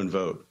out your own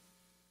vote,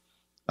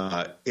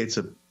 it's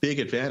a big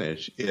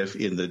advantage if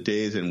in the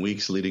days and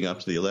weeks leading up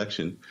to the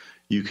election,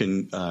 you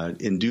can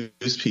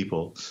induce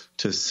people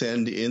to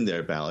send in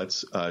their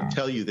ballots,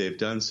 tell you they've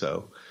done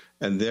so,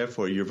 and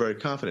therefore you're very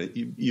confident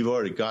you've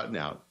already gotten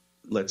out,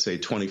 let's say,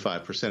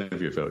 25%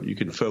 of your vote. You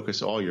can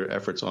focus all your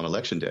efforts on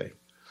Election Day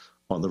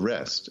on the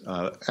rest.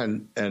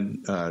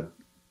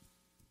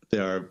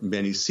 There are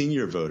many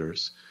senior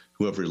voters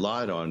who have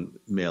relied on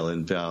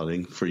mail-in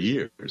balloting for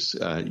years.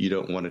 You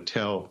don't want to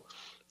tell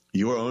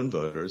your own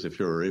voters, if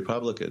you're a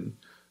Republican,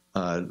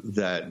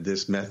 that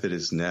this method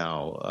is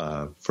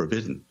now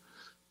forbidden.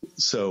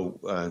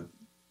 So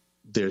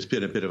there's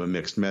been a bit of a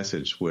mixed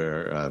message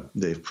where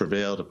they've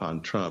prevailed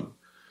upon Trump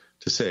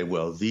to say,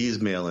 well, these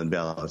mail-in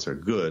ballots are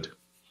good.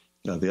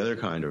 The other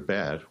kind are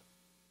bad.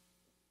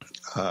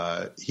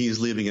 He's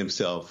leaving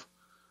himself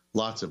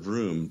lots of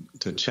room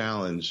to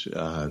challenge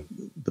the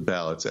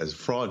ballots as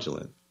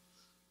fraudulent,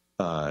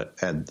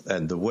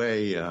 and the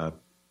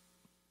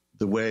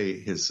way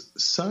his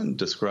son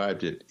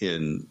described it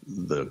in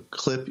the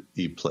clip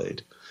he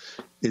played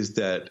is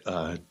that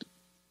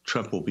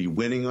Trump will be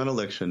winning on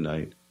election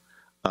night,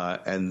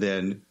 and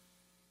then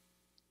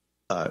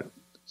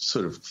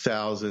sort of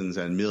thousands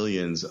and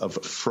millions of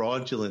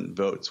fraudulent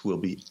votes will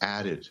be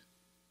added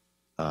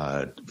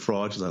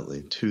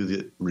fraudulently to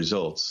the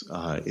results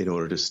in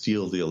order to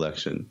steal the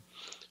election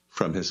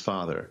from his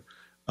father.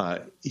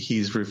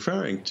 He's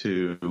referring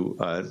to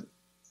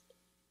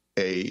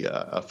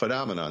a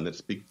phenomenon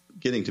that's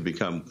beginning to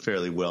become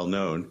fairly well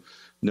known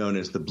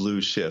as the blue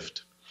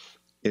shift,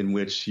 in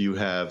which you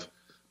have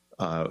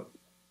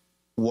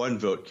one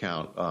vote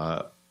count,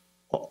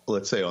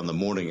 let's say on the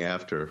morning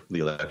after the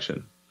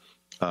election,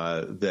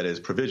 that is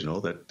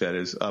provisional, that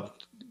is up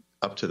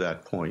to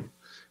that point.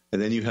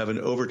 And then you have an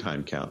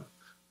overtime count,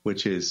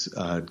 which is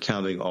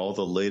counting all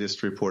the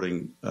latest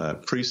reporting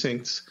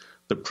precincts,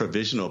 the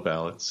provisional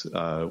ballots,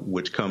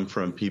 which come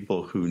from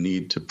people who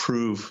need to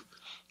prove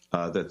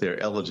that they're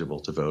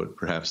eligible to vote.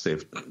 Perhaps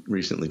they've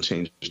recently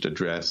changed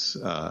address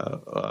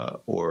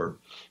or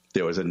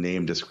there was a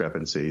name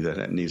discrepancy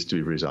that needs to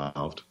be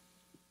resolved.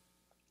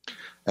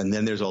 And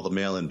then there's all the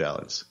mail-in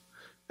ballots.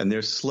 And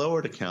they're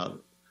slower to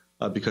count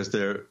because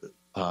they're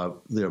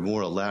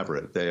more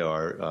elaborate.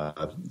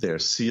 They're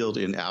sealed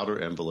in outer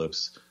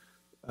envelopes.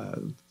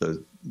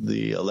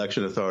 The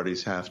election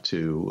authorities have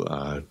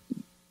to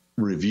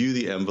review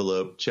the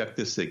envelope, check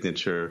the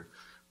signature,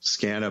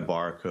 scan a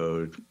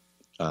barcode,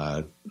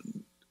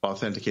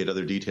 authenticate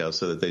other details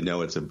so that they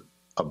know it's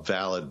a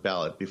valid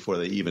ballot before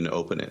they even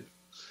open it.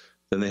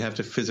 Then they have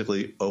to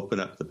physically open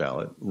up the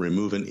ballot,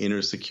 remove an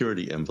inner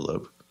security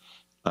envelope,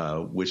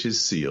 which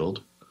is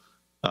sealed,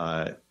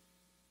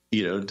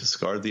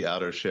 discard the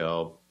outer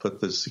shell,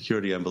 put the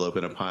security envelope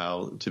in a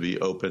pile to be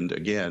opened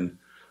again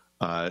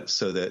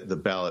so that the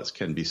ballots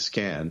can be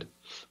scanned.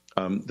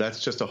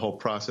 That's just a whole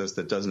process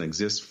that doesn't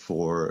exist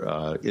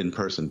for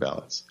in-person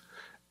ballots.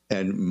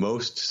 And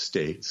most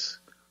states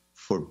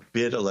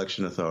forbid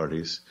election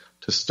authorities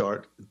to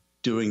start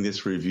doing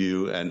this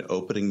review and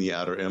opening the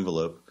outer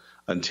envelope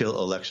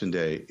until Election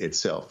Day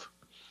itself.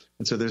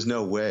 And so there's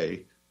no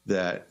way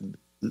that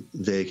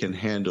they can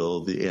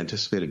handle the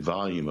anticipated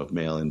volume of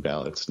mail-in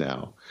ballots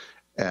now.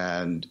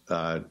 And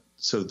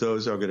so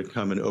those are going to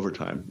come in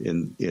overtime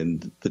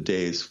in the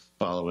days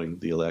following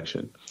the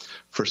election.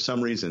 For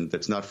some reason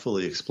that's not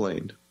fully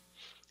explained,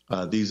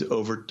 these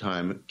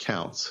overtime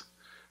counts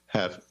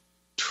have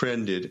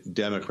trended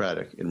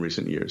Democratic in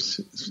recent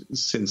years,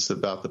 since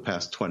about the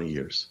past 20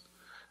 years.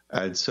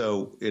 And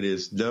so it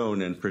is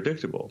known and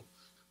predictable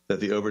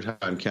that the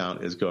overtime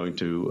count is going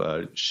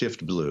to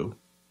shift blue.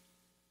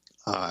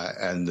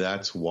 And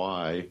that's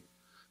why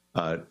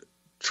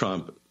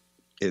Trump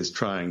is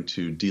trying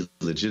to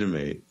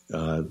delegitimate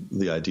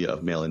the idea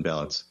of mail-in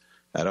ballots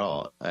at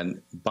all.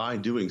 And by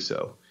doing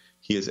so,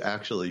 he is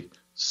actually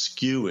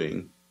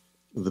skewing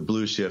the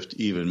blue shift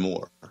even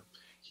more.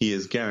 He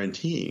is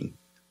guaranteeing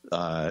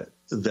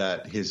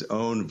that his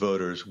own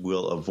voters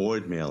will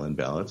avoid mail-in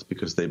ballots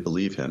because they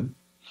believe him.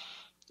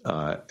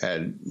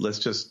 And let's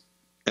just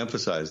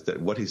emphasize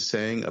that what he's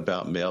saying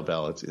about mail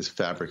ballots is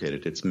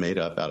fabricated. It's made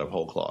up out of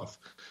whole cloth.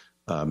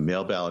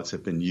 Mail ballots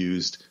have been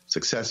used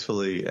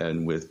successfully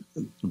and with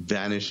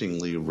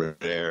vanishingly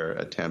rare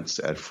attempts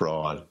at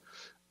fraud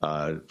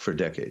for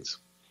decades.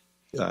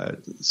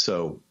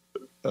 So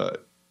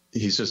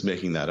he's just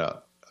making that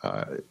up.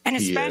 And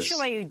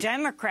especially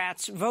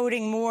Democrats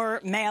voting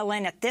more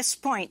mail-in at this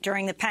point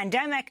during the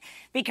pandemic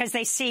because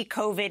they see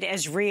COVID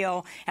as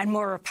real and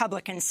more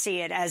Republicans see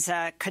it as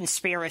a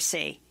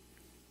conspiracy.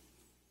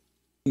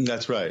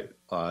 That's right.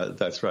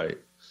 That's right.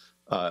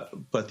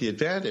 But the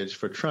advantage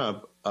for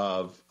Trump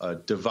of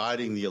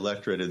dividing the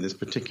electorate in this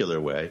particular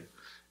way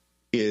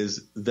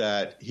is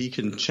that he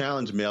can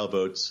challenge mail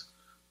votes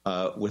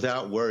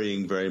without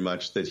worrying very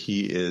much that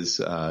he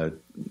is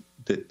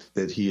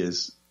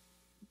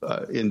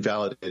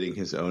invalidating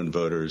his own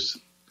voters'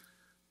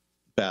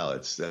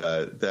 ballots.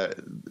 That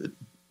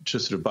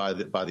just sort of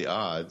by the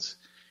odds,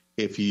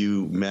 if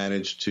you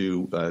manage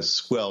to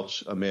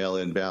squelch a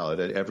mail-in ballot,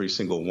 at every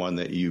single one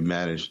that you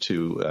manage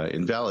to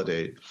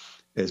invalidate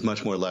is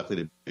much more likely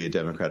to be a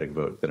Democratic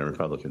vote than a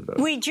Republican vote.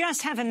 We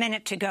just have a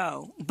minute to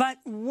go. But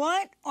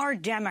what are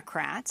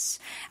Democrats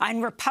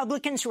and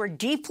Republicans who are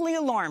deeply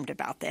alarmed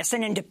about this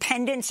and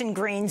independents and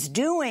Greens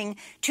doing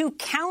to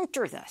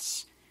counter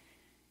this?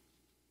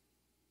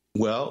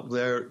 Well,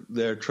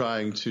 they're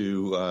trying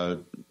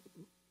to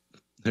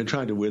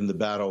win the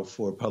battle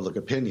for public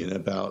opinion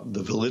about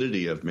the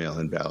validity of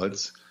mail-in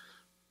ballots,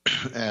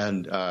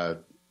 and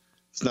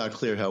it's not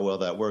clear how well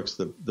that works.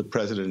 The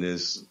president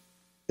is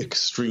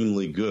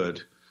extremely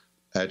good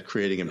at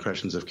creating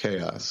impressions of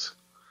chaos.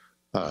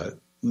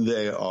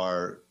 They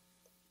are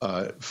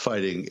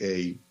fighting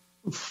a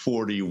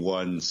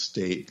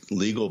 41-state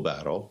legal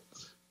battle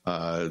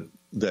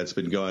that's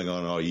been going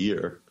on all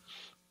year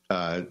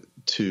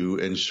to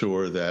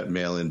ensure that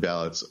mail-in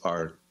ballots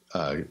are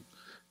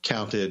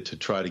counted, to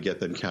try to get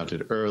them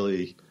counted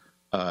early.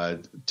 There's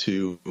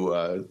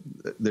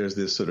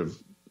this sort of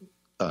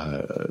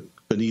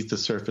beneath the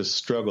surface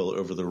struggle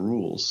over the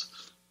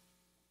rules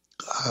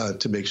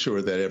to make sure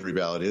that every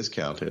ballot is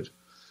counted.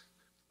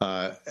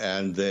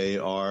 And they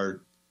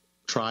are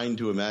trying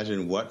to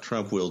imagine what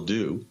Trump will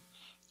do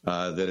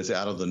that is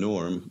out of the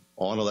norm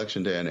on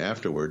Election Day and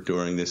afterward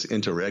during this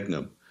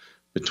interregnum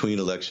between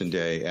Election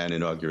Day and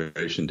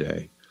Inauguration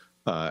Day.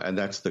 And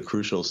that's the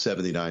crucial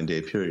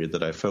 79-day period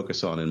that I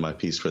focus on in my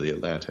piece for The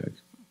Atlantic.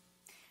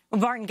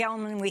 Well, Barton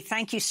Gellman, we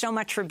thank you so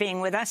much for being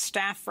with us,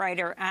 staff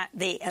writer at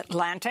The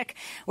Atlantic.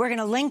 We're going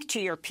to link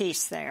to your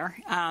piece there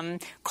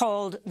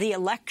called The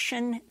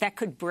Election That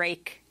Could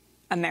Break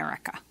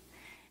America.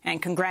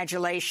 And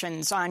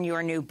congratulations on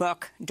your new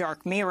book,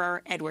 Dark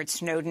Mirror, Edward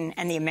Snowden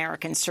and the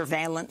American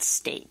Surveillance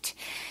State.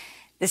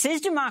 This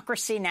is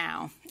Democracy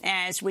Now!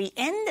 As we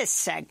end this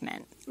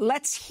segment,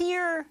 let's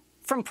hear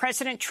from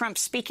President Trump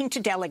speaking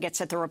to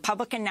delegates at the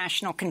Republican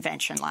National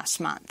Convention last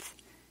month.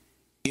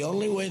 The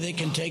only way they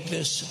can take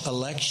this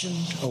election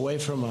away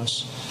from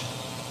us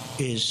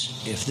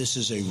is if this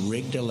is a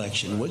rigged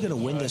election. We're going to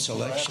win this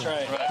election.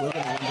 That's right. We're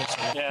going to win this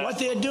election. Yeah. What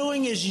they're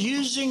doing is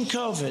using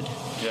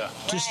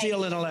COVID to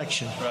steal an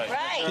election.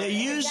 They're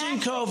using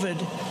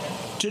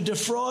COVID to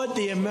defraud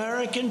the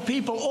American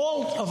people,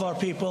 all of our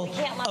people,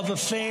 of a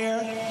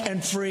fair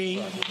and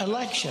free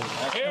election.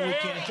 And we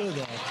can't do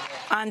that.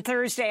 On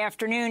Thursday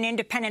afternoon,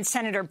 Independent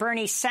Senator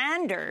Bernie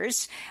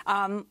Sanders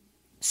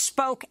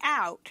spoke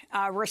out,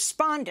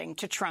 responding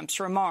to Trump's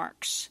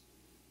remarks.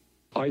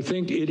 I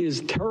think it is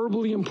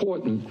terribly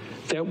important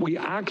that we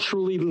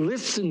actually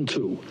listen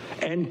to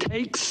and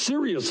take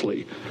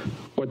seriously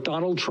what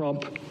Donald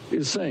Trump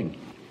is saying.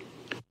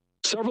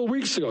 Several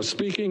weeks ago,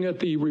 speaking at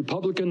the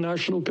Republican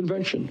National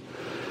Convention,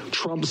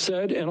 Trump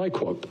said, and I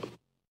quote,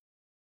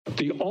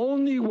 "The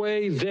only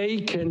way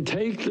they can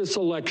take this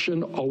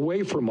election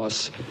away from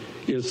us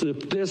is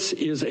if this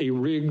is a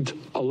rigged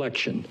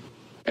election."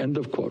 End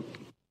of quote.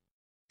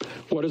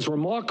 What is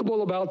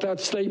remarkable about that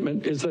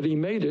statement is that he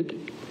made it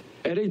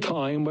at a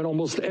time when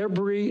almost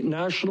every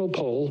national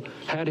poll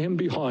had him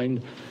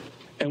behind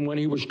and when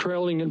he was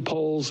trailing in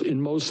polls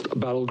in most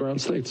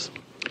battleground states.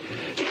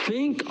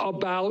 Think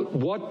about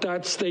what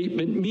that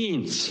statement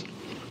means.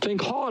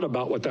 Think hard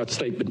about what that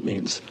statement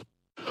means.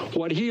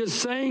 What he is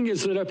saying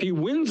is that if he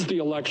wins the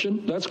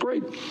election, that's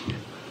great.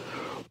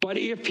 But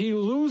if he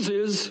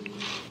loses,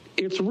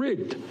 it's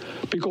rigged.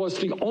 Because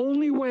the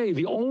only way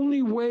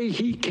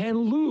he can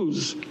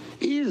lose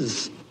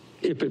is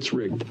if it's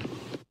rigged.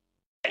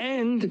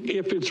 And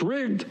if it's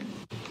rigged,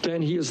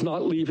 then he is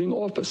not leaving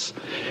office.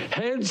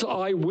 Heads,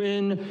 I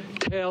win.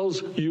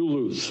 Tails, you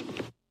lose.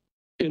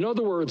 In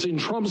other words, in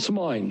Trump's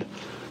mind,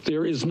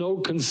 there is no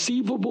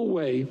conceivable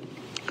way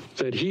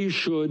that he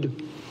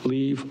should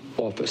leave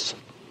office.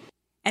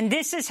 And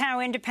this is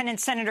how Independent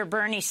Senator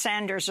Bernie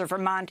Sanders of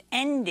Vermont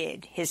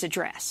ended his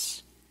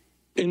address.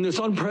 In this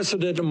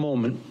unprecedented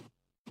moment,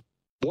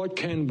 what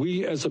can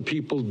we as a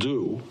people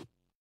do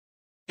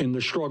in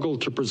the struggle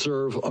to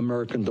preserve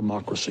American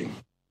democracy?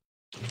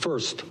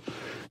 First,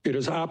 it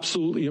is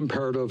absolutely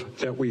imperative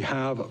that we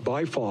have,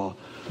 by far,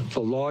 the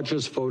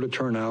largest voter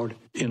turnout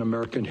in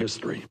American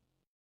history,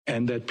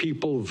 and that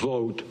people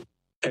vote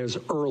as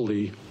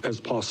early as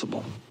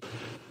possible.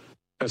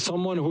 As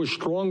someone who is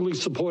strongly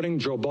supporting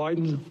Joe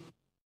Biden,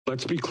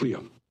 let's be clear.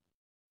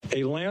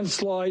 A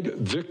landslide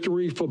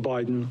victory for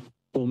Biden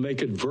will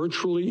make it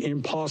virtually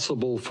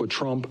impossible for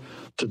Trump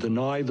to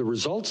deny the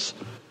results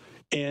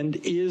and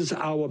is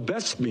our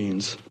best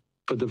means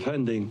for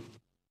defending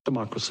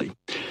democracy.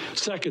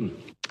 Second,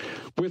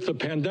 with the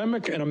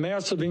pandemic and a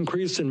massive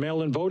increase in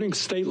mail-in voting,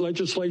 state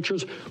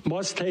legislatures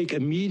must take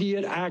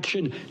immediate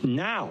action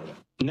now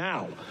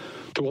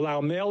to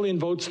allow mail-in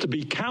votes to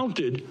be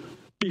counted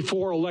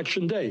before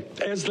Election Day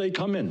as they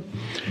come in.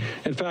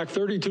 In fact,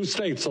 32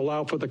 states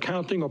allow for the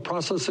counting or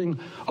processing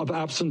of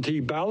absentee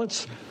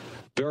ballots,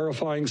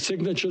 verifying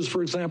signatures,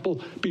 for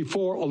example,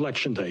 before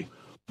Election Day.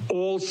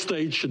 All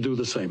states should do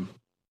the same.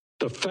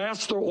 The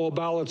faster all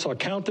ballots are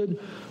counted,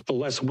 the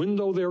less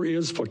window there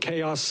is for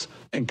chaos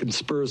and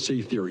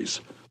conspiracy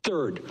theories.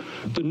 Third,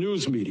 the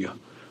news media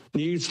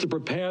needs to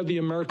prepare the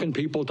American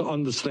people to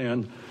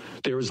understand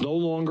there is no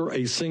longer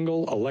a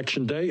single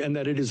election day and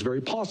that it is very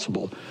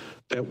possible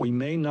that we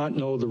may not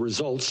know the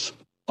results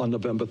on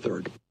November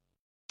 3rd.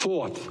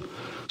 Fourth,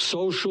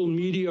 social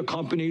media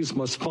companies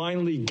must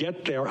finally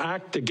get their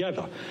act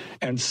together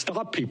and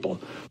stop people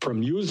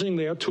from using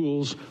their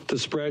tools to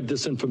spread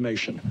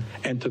disinformation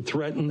and to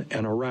threaten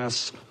and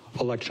harass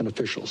election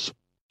officials.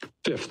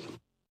 Fifth,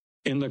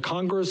 in the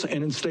Congress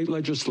and in state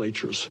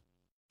legislatures,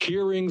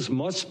 hearings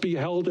must be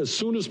held as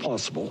soon as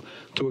possible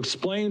to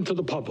explain to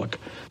the public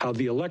how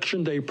the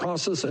Election Day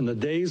process and the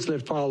days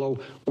that follow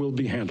will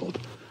be handled.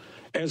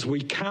 As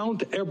we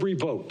count every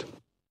vote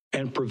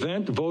and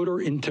prevent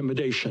voter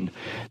intimidation,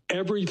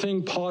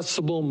 everything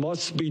possible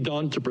must be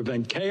done to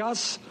prevent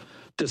chaos,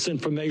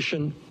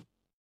 disinformation,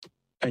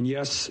 and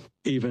yes,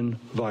 even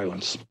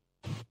violence.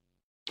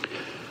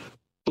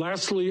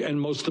 Lastly, and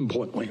most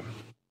importantly,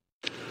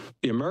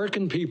 the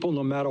American people,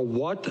 no matter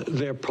what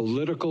their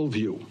political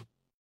view,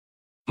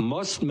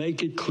 must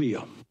make it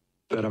clear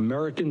that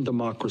American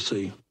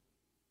democracy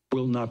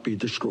will not be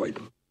destroyed.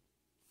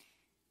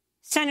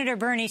 Senator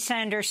Bernie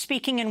Sanders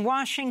speaking in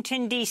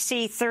Washington,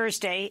 D.C.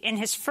 Thursday in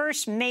his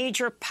first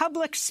major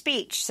public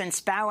speech since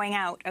bowing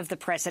out of the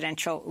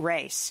presidential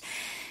race.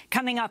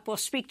 Coming up, we'll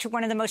speak to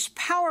one of the most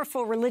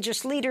powerful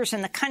religious leaders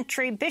in the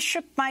country,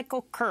 Bishop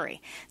Michael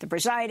Curry, the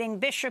presiding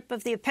bishop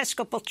of the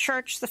Episcopal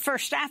Church, the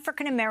first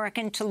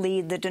African-American to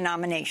lead the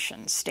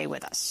denomination. Stay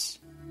with us.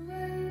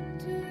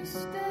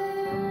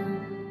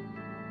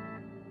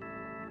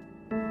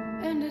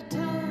 And a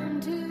time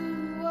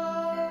to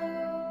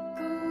walk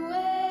away,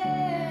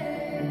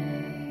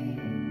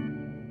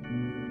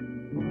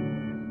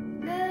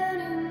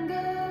 letting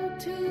go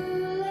to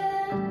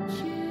let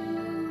you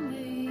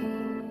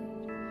lead.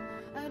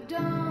 I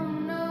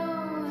don't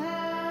know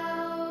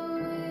how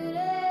it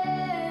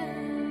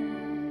ends.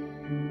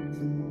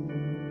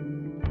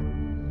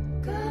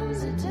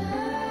 Comes a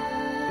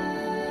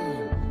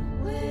time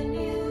when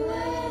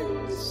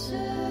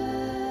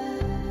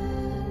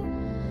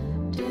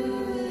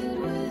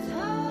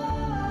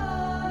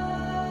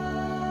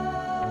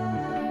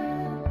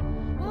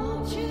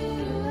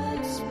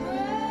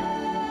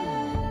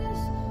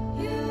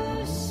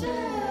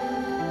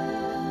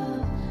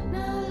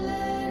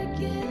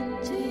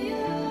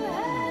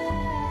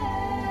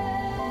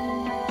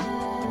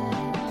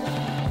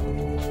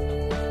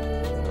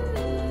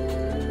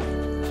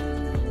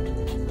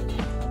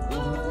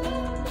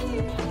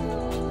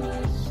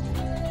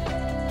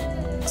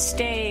this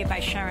day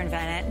by Sharon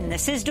Van Etten.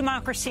 This is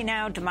Democracy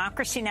Now!,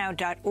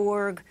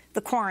 democracynow.org,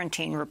 The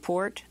Quarantine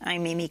Report.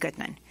 I'm Amy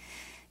Goodman.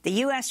 The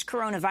U.S.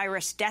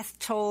 coronavirus death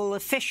toll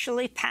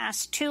officially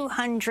passed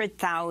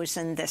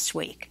 200,000 this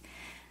week.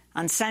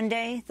 On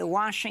Sunday, the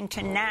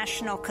Washington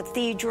National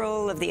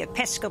Cathedral of the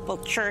Episcopal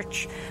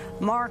Church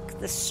marked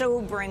the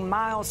sobering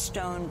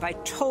milestone by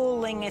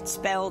tolling its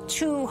bell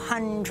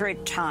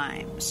 200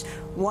 times,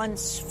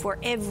 once for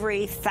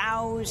every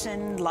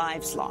 1,000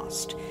 lives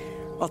lost.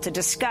 Well, to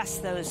discuss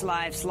those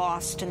lives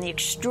lost and the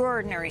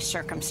extraordinary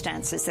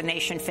circumstances the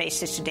nation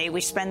faces today, we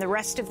spend the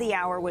rest of the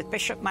hour with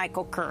Bishop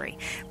Michael Curry,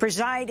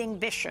 presiding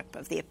bishop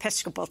of the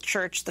Episcopal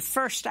Church, the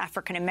first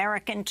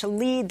African-American to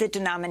lead the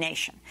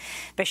denomination.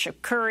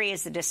 Bishop Curry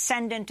is the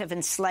descendant of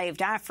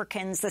enslaved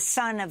Africans, the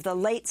son of the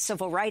late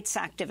civil rights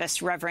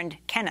activist Reverend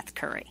Kenneth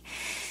Curry.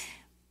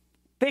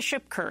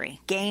 Bishop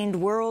Curry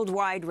gained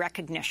worldwide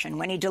recognition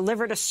when he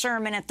delivered a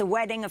sermon at the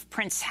wedding of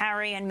Prince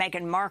Harry and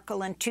Meghan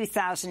Markle in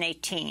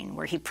 2018,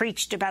 where he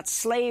preached about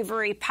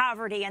slavery,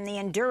 poverty, and the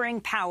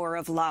enduring power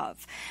of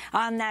love.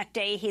 On that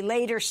day, he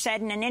later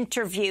said in an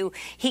interview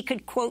he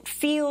could, quote,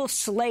 feel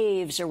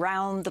slaves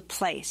around the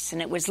place,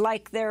 and it was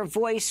like their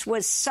voice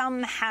was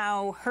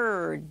somehow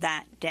heard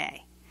that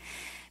day.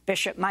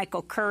 Bishop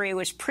Michael Curry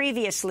was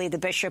previously the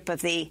bishop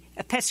of the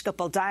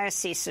Episcopal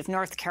Diocese of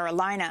North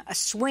Carolina, a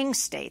swing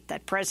state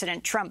that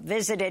President Trump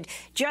visited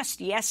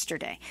just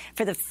yesterday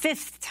for the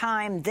 5th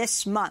time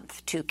this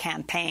month to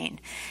campaign.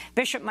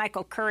 Bishop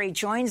Michael Curry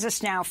joins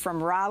us now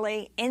from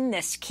Raleigh in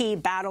this key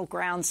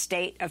battleground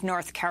state of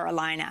North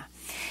Carolina.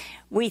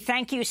 We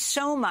thank you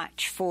so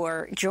much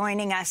for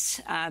joining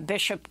us,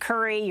 Bishop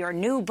Curry. Your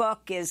new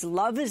book is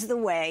Love is the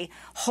Way,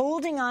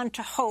 Holding On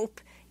to Hope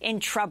in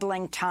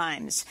Troubling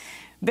Times.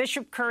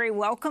 Bishop Curry,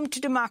 welcome to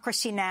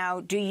Democracy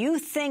Now! Do you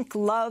think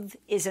love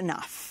is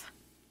enough?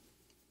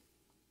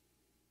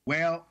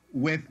 Well,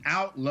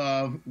 without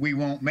love, we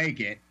won't make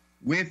it.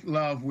 With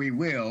love, we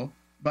will.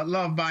 But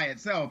love by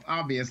itself,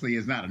 obviously,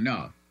 is not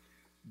enough.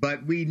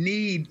 But we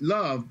need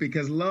love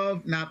because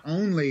love not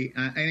only,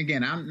 and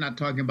again, I'm not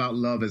talking about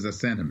love as a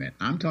sentiment.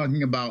 I'm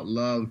talking about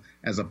love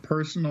as a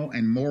personal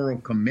and moral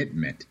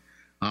commitment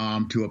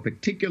to a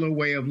particular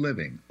way of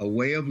living, a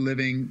way of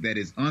living that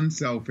is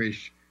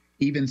unselfish,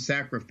 even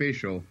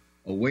sacrificial,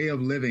 a way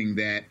of living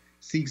that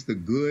seeks the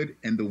good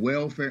and the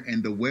welfare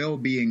and the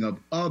well-being of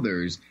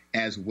others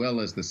as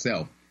well as the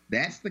self.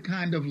 That's the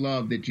kind of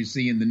love that you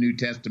see in the New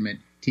Testament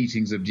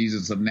teachings of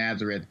Jesus of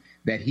Nazareth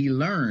that he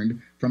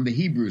learned from the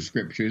Hebrew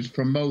scriptures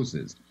from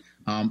Moses.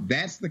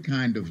 That's the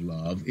kind of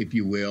love, if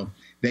you will,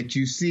 that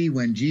you see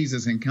when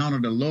Jesus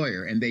encountered a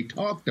lawyer and they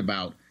talked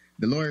about,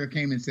 the lawyer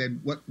came and said,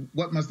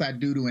 what must I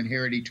do to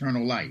inherit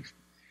eternal life?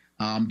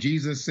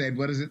 Jesus said,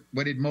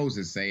 what did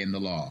Moses say in the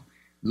law?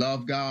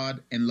 Love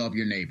God and love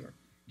your neighbor.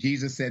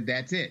 Jesus said,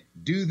 that's it.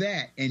 Do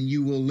that and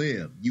you will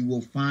live. You will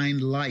find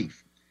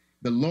life.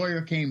 The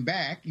lawyer came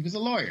back. He was a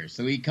lawyer.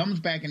 So he comes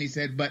back and he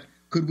said, but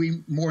could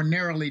we more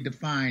narrowly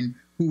define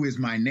who is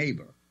my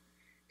neighbor?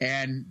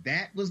 And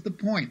that was the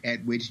point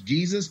at which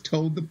Jesus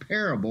told the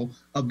parable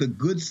of the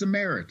Good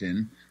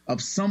Samaritan,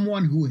 of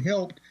someone who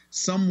helped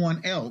someone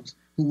else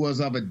who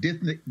was of a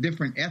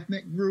different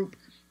ethnic group,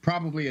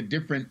 probably a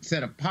different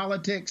set of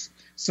politics,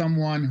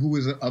 someone who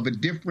was of a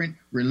different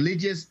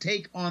religious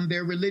take on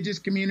their religious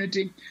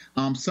community,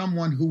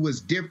 someone who was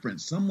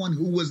different, someone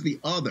who was the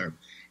other.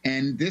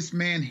 And this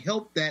man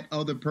helped that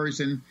other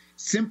person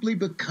simply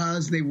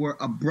because they were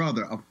a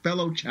brother, a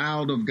fellow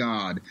child of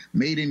God,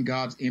 made in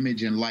God's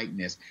image and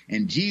likeness.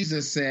 And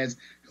Jesus says,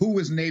 who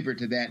was neighbor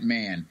to that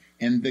man?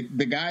 And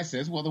the guy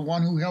says, well, the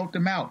one who helped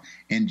him out.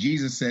 And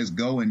Jesus says,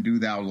 go and do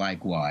thou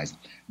likewise.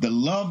 The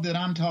love that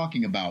I'm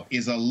talking about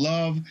is a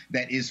love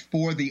that is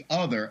for the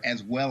other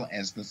as well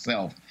as the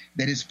self,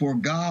 that is for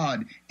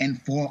God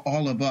and for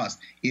all of us.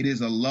 It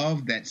is a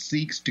love that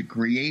seeks to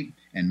create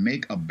and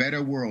make a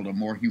better world, a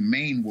more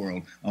humane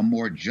world, a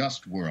more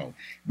just world.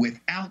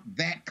 Without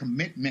that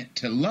commitment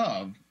to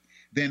love,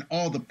 then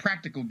all the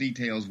practical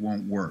details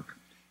won't work.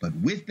 But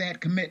with that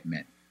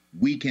commitment,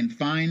 we can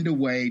find a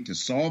way to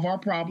solve our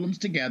problems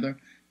together,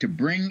 to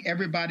bring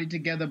everybody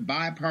together,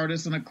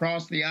 bipartisan,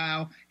 across the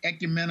aisle,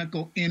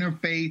 ecumenical,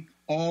 interfaith,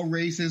 all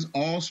races,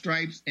 all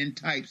stripes and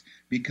types,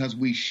 because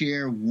we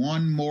share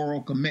one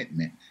moral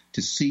commitment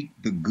to seek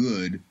the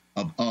good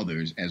of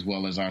others as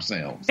well as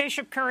ourselves.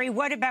 Bishop Curry,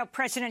 what about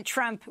President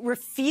Trump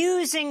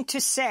refusing to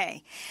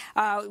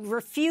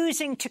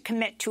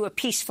commit to a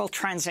peaceful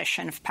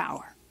transition of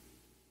power?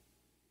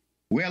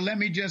 Well, let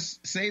me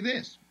just say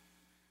this.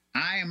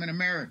 I am an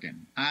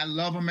American. I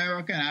love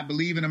America, and I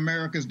believe in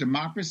America's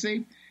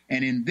democracy.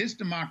 And in this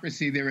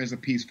democracy, there is a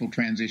peaceful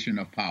transition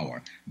of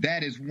power.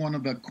 That is one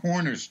of the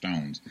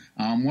cornerstones,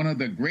 one of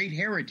the great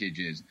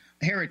heritage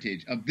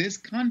of this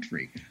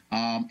country.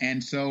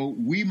 And so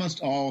we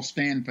must all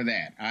stand for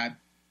that.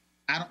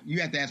 You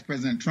have to ask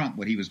President Trump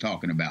what he was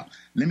talking about.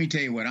 Let me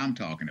tell you what I'm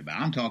talking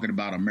about. I'm talking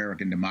about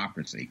American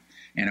democracy.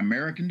 And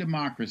American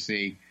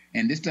democracy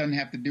And this doesn't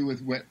have to do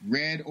with what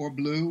red or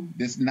blue.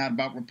 This is not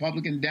about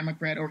Republican,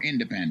 Democrat, or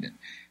independent.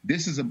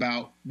 This is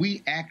about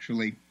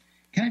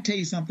can I tell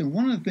you something?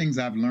 One of the things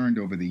I've learned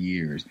over the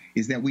years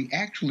is that we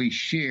actually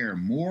share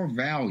more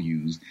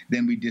values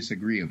than we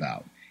disagree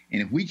about.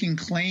 And if we can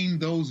claim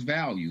those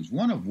values,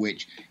 one of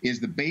which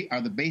is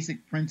are the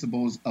basic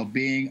principles of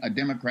being a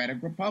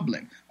democratic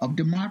republic, of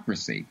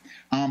democracy.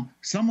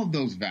 Some of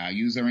those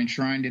values are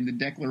enshrined in the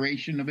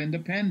Declaration of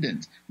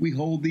Independence. We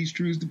hold these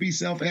truths to be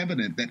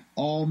self-evident, that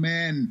all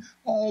men,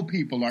 all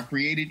people are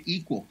created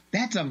equal.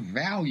 That's a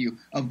value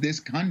of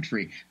this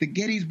country. The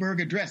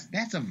Gettysburg Address,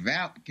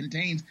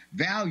 contains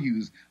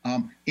values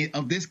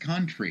of this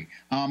country.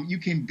 You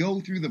can go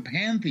through the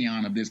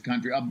pantheon of this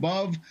country,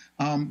 above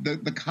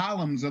the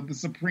columns of the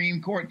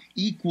Supreme Court,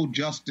 equal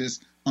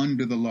justice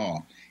under the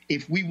law.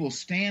 If we will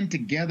stand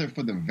together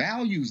for the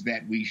values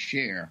that we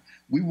share,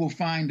 we will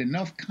find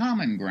enough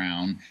common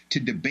ground to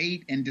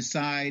debate and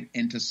decide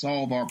and to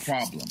solve our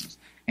problems.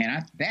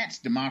 And that's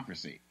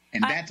democracy,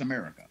 and that's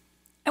America.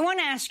 I want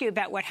to ask you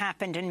about what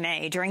happened in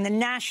May during the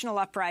national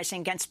uprising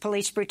against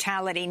police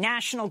brutality.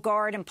 National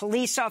Guard and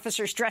police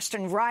officers dressed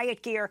in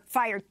riot gear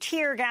fired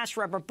tear gas,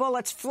 rubber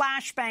bullets,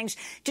 flashbangs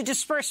to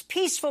disperse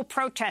peaceful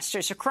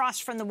protesters across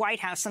from the White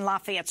House in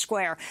Lafayette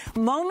Square.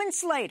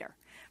 Moments later,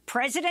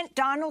 President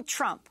Donald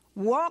Trump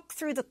walked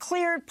through the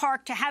cleared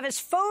park to have his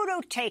photo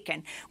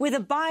taken with a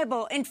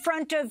Bible in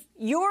front of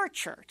your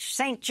church,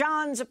 St.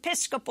 John's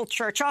Episcopal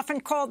Church, often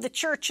called the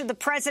Church of the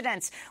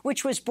Presidents,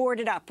 which was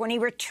boarded up. When he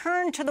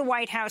returned to the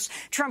White House,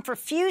 Trump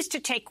refused to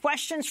take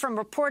questions from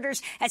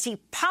reporters as he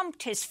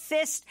pumped his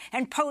fist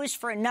and posed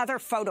for another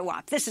photo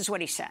op. This is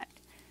what he said.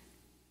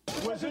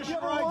 Was it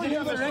your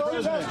idea that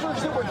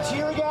protesters that were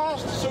tear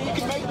gassed so you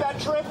can make that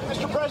trip,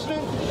 Mr.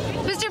 President?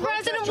 Mr.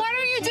 President, what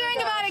are you doing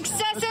about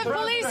excessive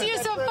police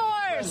use of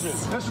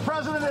force? Mr.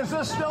 President, is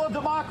this still a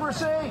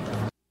democracy?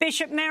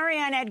 Bishop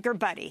Marianne Edgar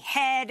Buddy,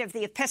 head of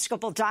the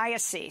Episcopal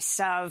Diocese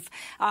of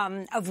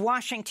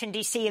Washington,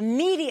 D.C.,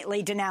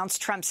 immediately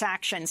denounced Trump's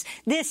actions.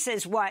 This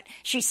is what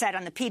she said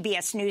on the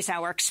PBS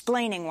NewsHour,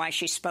 explaining why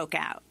she spoke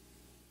out.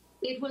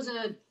 It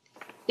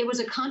was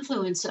a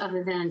confluence of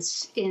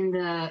events in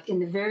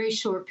the very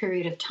short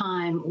period of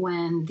time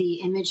when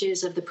the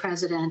images of the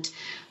president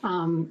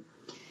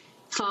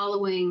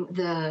following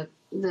the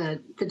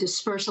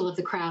dispersal of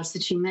the crowds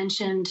that you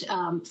mentioned,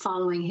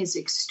 following his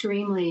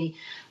extremely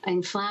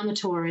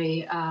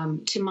inflammatory,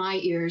 to my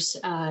ears,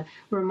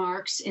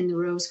 remarks in the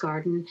Rose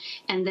Garden,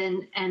 and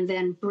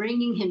then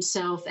bringing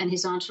himself and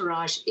his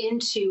entourage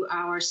into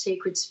our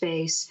sacred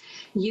space,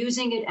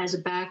 using it as a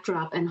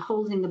backdrop and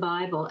holding the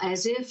Bible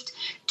as if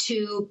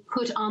to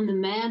put on the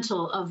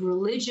mantle of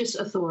religious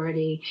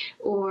authority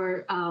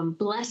or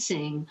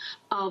blessing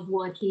of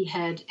what he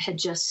had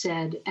just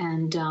said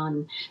and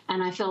done.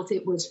 And I felt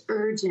it was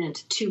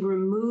urgent to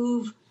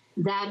remove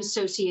that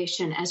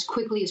association as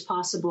quickly as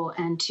possible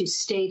and to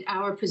state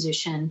our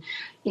position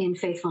in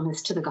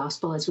faithfulness to the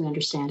gospel as we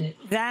understand it.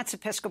 That's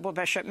Episcopal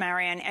Bishop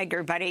Marianne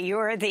Edgar Buddy.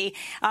 You're the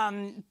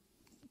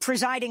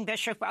presiding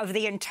bishop of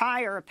the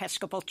entire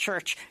Episcopal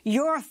Church.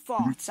 Your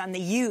thoughts on the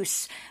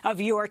use of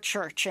your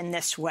church in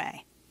this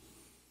way?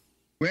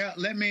 Well,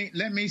 let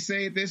me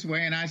say it this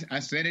way, and I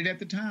said it at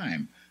the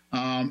time.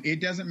 It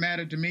doesn't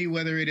matter to me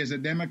whether it is a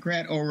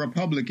Democrat or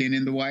Republican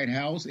in the White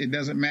House. It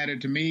doesn't matter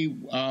to me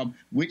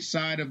which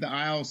side of the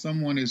aisle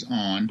someone is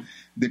on.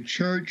 The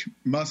church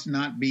must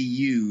not be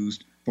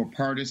used for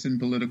partisan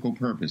political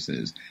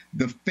purposes.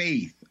 The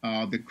faith,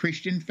 the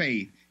Christian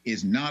faith,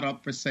 is not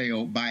up for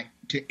sale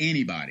to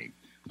anybody,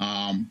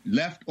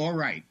 left or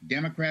right,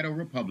 Democrat or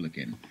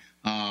Republican.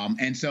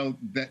 And so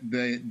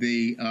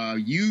the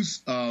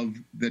use of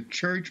the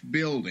church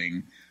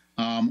building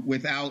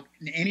without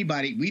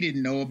anybody, we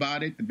didn't know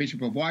about it. The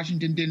Bishop of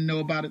Washington didn't know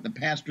about it. The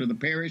pastor of the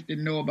parish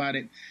didn't know about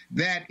it.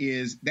 That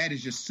is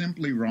just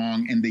simply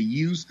wrong. And the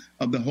use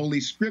of the Holy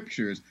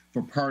Scriptures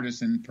for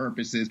partisan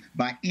purposes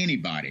by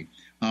anybody,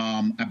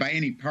 by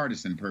any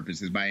partisan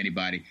purposes by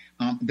anybody,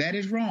 that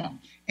is wrong.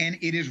 And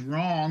it is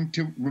wrong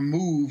to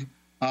remove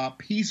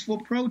peaceful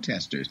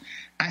protesters.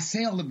 I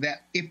say all of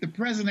that. If the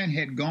president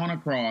had gone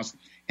across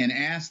and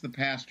asked the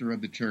pastor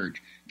of the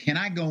church, can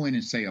I go in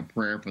and say a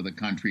prayer for the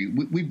country?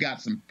 We've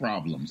got some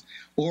problems.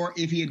 Or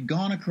if he had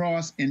gone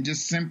across and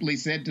just simply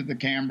said to the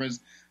cameras,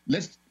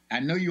 I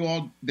know you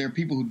all, there are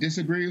people who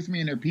disagree with me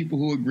and there are people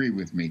who agree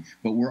with me,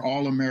 but we're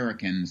all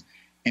Americans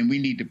and we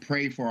need to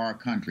pray for our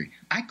country.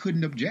 I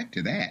couldn't object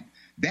to that.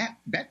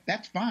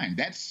 That's fine.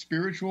 That's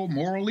spiritual,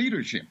 moral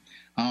leadership.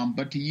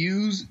 But to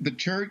use the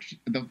church,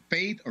 the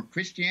faith, or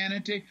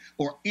Christianity,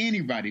 or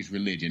anybody's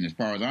religion, as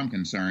far as I'm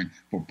concerned,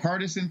 for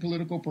partisan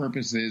political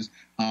purposes,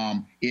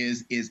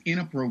 is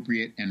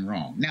inappropriate and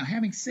wrong. Now,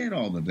 having said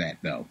all of that,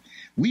 though,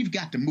 we've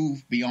got to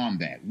move beyond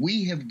that.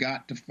 We have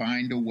got to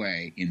find a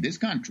way in this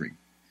country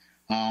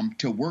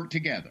to work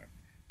together,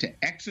 to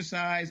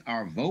exercise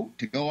our vote,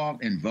 to go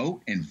out and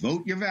vote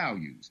your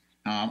values.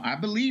 I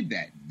believe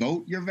that.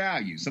 Vote your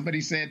values.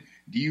 Somebody said,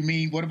 do you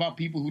mean, what about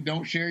people who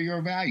don't share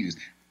your values?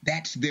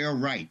 That's their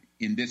right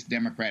in this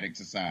democratic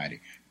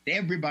society.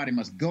 Everybody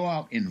must go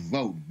out and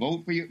vote.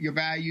 Vote for your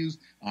values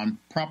on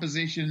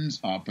propositions,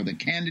 for the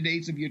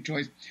candidates of your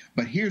choice.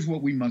 But here's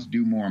what we must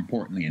do more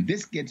importantly, and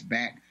this gets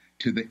back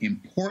to the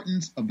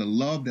importance of the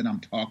love that I'm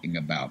talking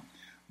about.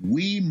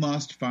 We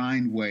must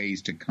find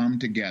ways to come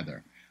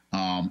together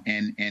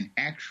and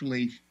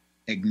actually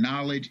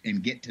acknowledge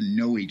and get to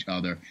know each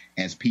other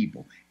as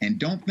people. And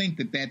don't think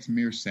that that's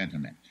mere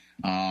sentiment.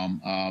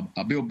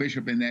 Bill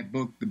Bishop in that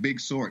book, The Big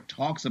Sort,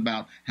 talks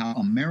about how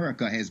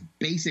America has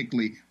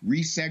basically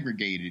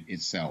resegregated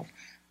itself.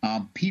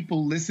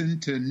 People listen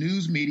to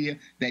news media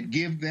that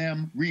give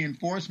them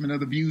reinforcement of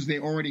the views they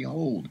already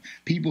hold.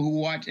 People who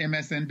watch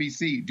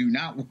MSNBC do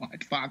not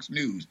watch Fox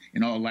News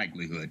in all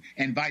likelihood,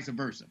 and vice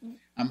versa.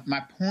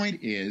 My point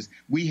is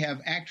we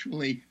have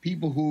actually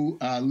people who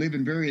live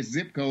in various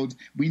zip codes.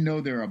 We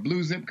know there are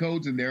blue zip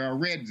codes and there are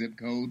red zip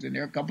codes, and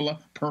there are a couple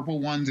of purple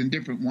ones and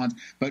different ones.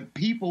 But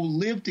people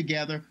live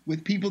together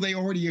with people they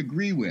already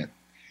agree with.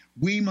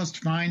 We must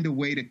find a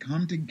way to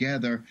come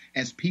together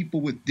as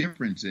people with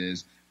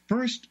differences,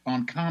 first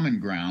on common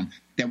ground,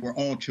 that we're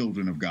all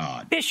children of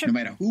God, Bishop, no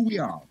matter who we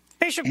are.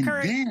 Bishop and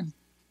Curry, then,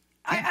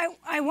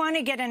 I want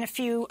to get in a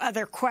few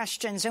other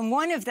questions, and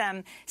one of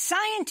them,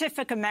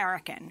 Scientific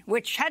American,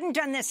 which hadn't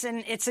done this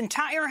in its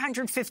entire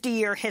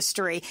 150-year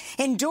history,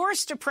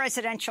 endorsed a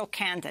presidential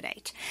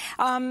candidate.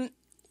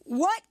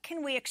 What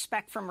can we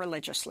expect from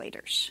religious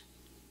leaders?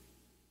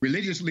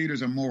 Religious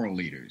leaders are moral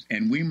leaders,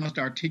 and we must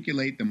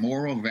articulate the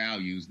moral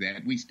values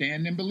that we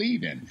stand and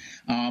believe in.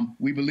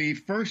 We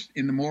believe first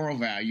in the moral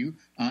value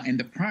and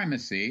the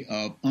primacy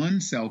of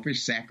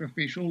unselfish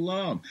sacrificial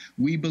love.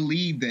 We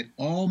believe that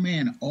all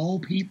men, all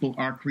people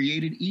are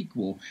created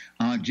equal.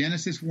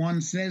 Genesis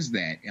 1 says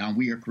that.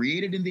 We are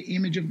created in the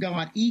image of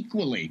God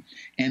equally.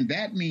 And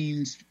that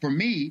means, for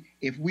me,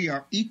 if we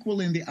are equal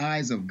in the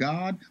eyes of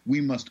God,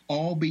 we must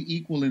all be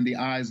equal in the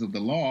eyes of the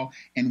law,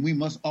 and we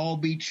must all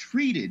be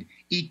treated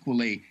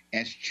equally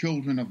as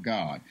children of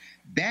God.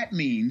 That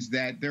means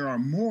that there are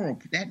moral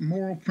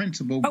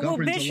principle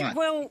governs a lot.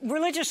 Will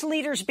religious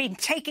leaders be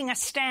taking a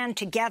stand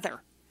together?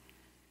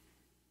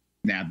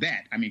 Now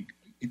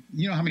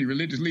you know how many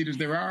religious leaders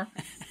there are?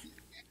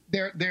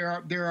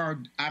 There are.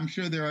 I'm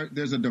sure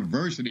there's a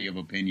diversity of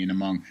opinion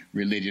among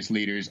religious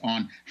leaders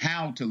on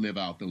how to live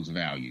out those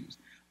values.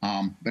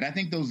 But I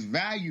think those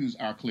values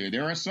are clear.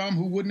 There are some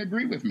who wouldn't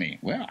agree with me.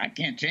 Well, I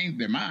can't change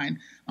their mind.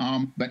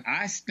 But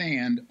I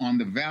stand on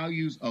the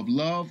values of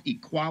love,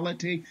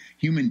 equality,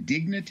 human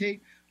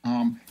dignity.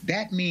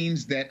 That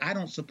means that I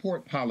don't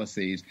support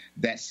policies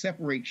that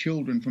separate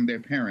children from their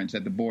parents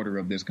at the border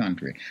of this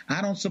country.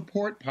 I don't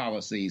support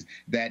policies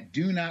that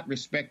do not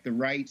respect the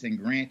rights and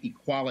grant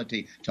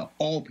equality to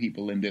all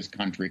people in this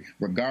country,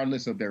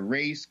 regardless of their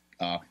race,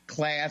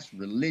 class,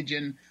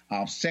 religion,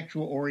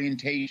 sexual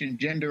orientation,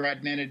 gender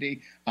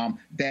identity,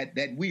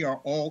 that we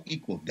are all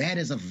equal. That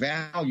is a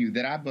value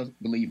that I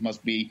believe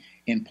must be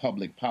in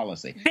public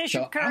policy.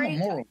 Bishop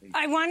Curry,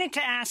 I wanted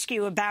to ask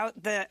you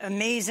about the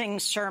amazing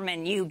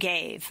sermon you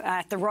gave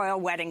at the royal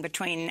wedding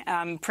between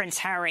Prince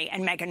Harry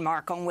and Meghan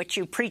Markle, in which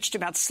you preached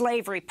about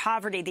slavery,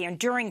 poverty, the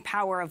enduring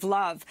power of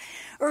love.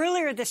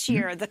 Earlier this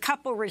year, the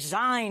couple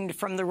resigned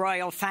from the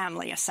royal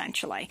family,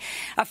 essentially.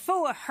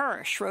 Afua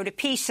Hirsch wrote a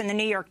piece in the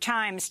New York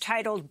Times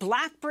titled,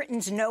 "Black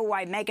Britons Know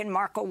Why Meghan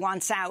Markle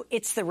Wants Out.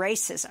 It's the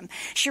Racism."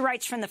 She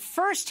writes from the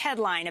first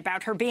headline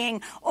about her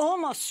being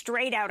almost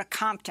straight out of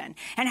Compton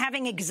and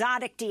having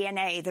exotic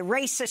DNA. The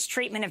racist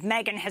treatment of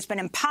Meghan has been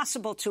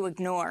impossible to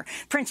ignore.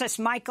 Princess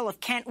Michael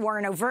of Kent wore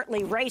an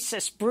overtly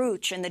racist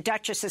brooch in the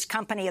Duchess's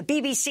company. A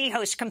BBC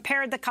host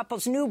compared the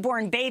couple's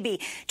newborn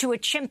baby to a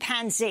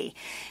chimpanzee.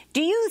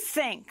 Do you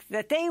think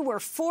that they were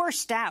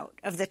forced out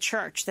of the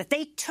church, that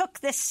they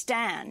took this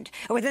stand,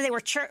 or whether they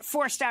were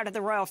forced out of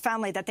the royal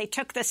family, that they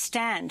took this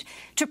stand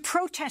to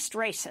protest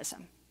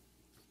racism?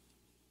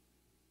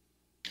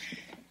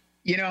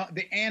 You know,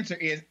 the answer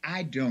is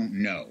I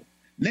don't know.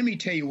 Let me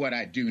tell you what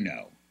I do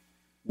know.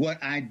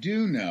 What I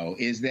do know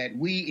is that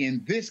we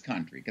in this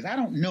country, because I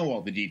don't know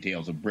all the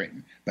details of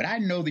Britain, but I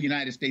know the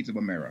United States of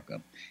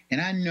America, and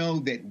I know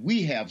that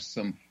we have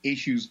some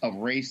issues of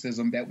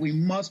racism that we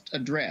must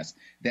address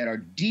that are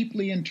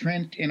deeply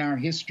entrenched in our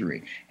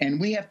history,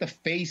 and we have to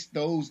face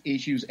those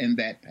issues and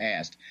that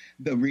past.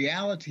 The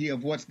reality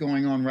of what's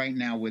going on right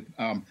now with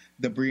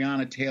the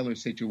Breonna Taylor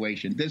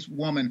situation, this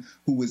woman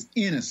who was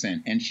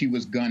innocent and she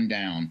was gunned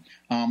down,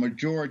 or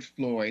George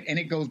Floyd, and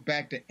it goes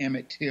back to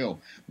Emmett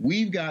Till.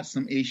 We've got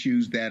some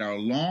issues that are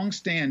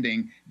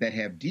long-standing, that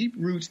have deep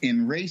roots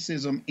in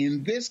racism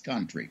in this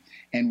country.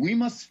 And we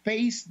must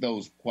face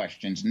those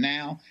questions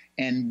now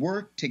and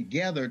work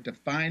together to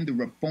find the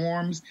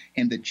reforms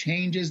and the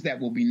changes that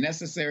will be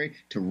necessary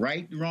to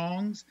right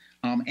wrongs,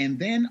 and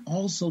then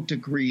also to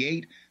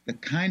create the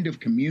kind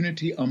of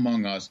community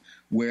among us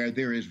where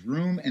there is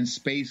room and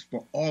space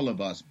for all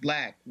of us,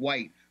 black,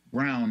 white,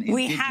 brown, indigenous,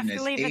 we have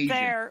to leave Asian, it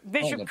there.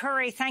 Bishop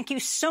Curry, thank you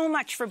so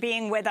much for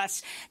being with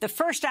us. The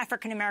first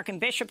African-American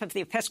bishop of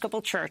the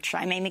Episcopal Church.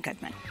 I'm Amy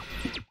Goodman.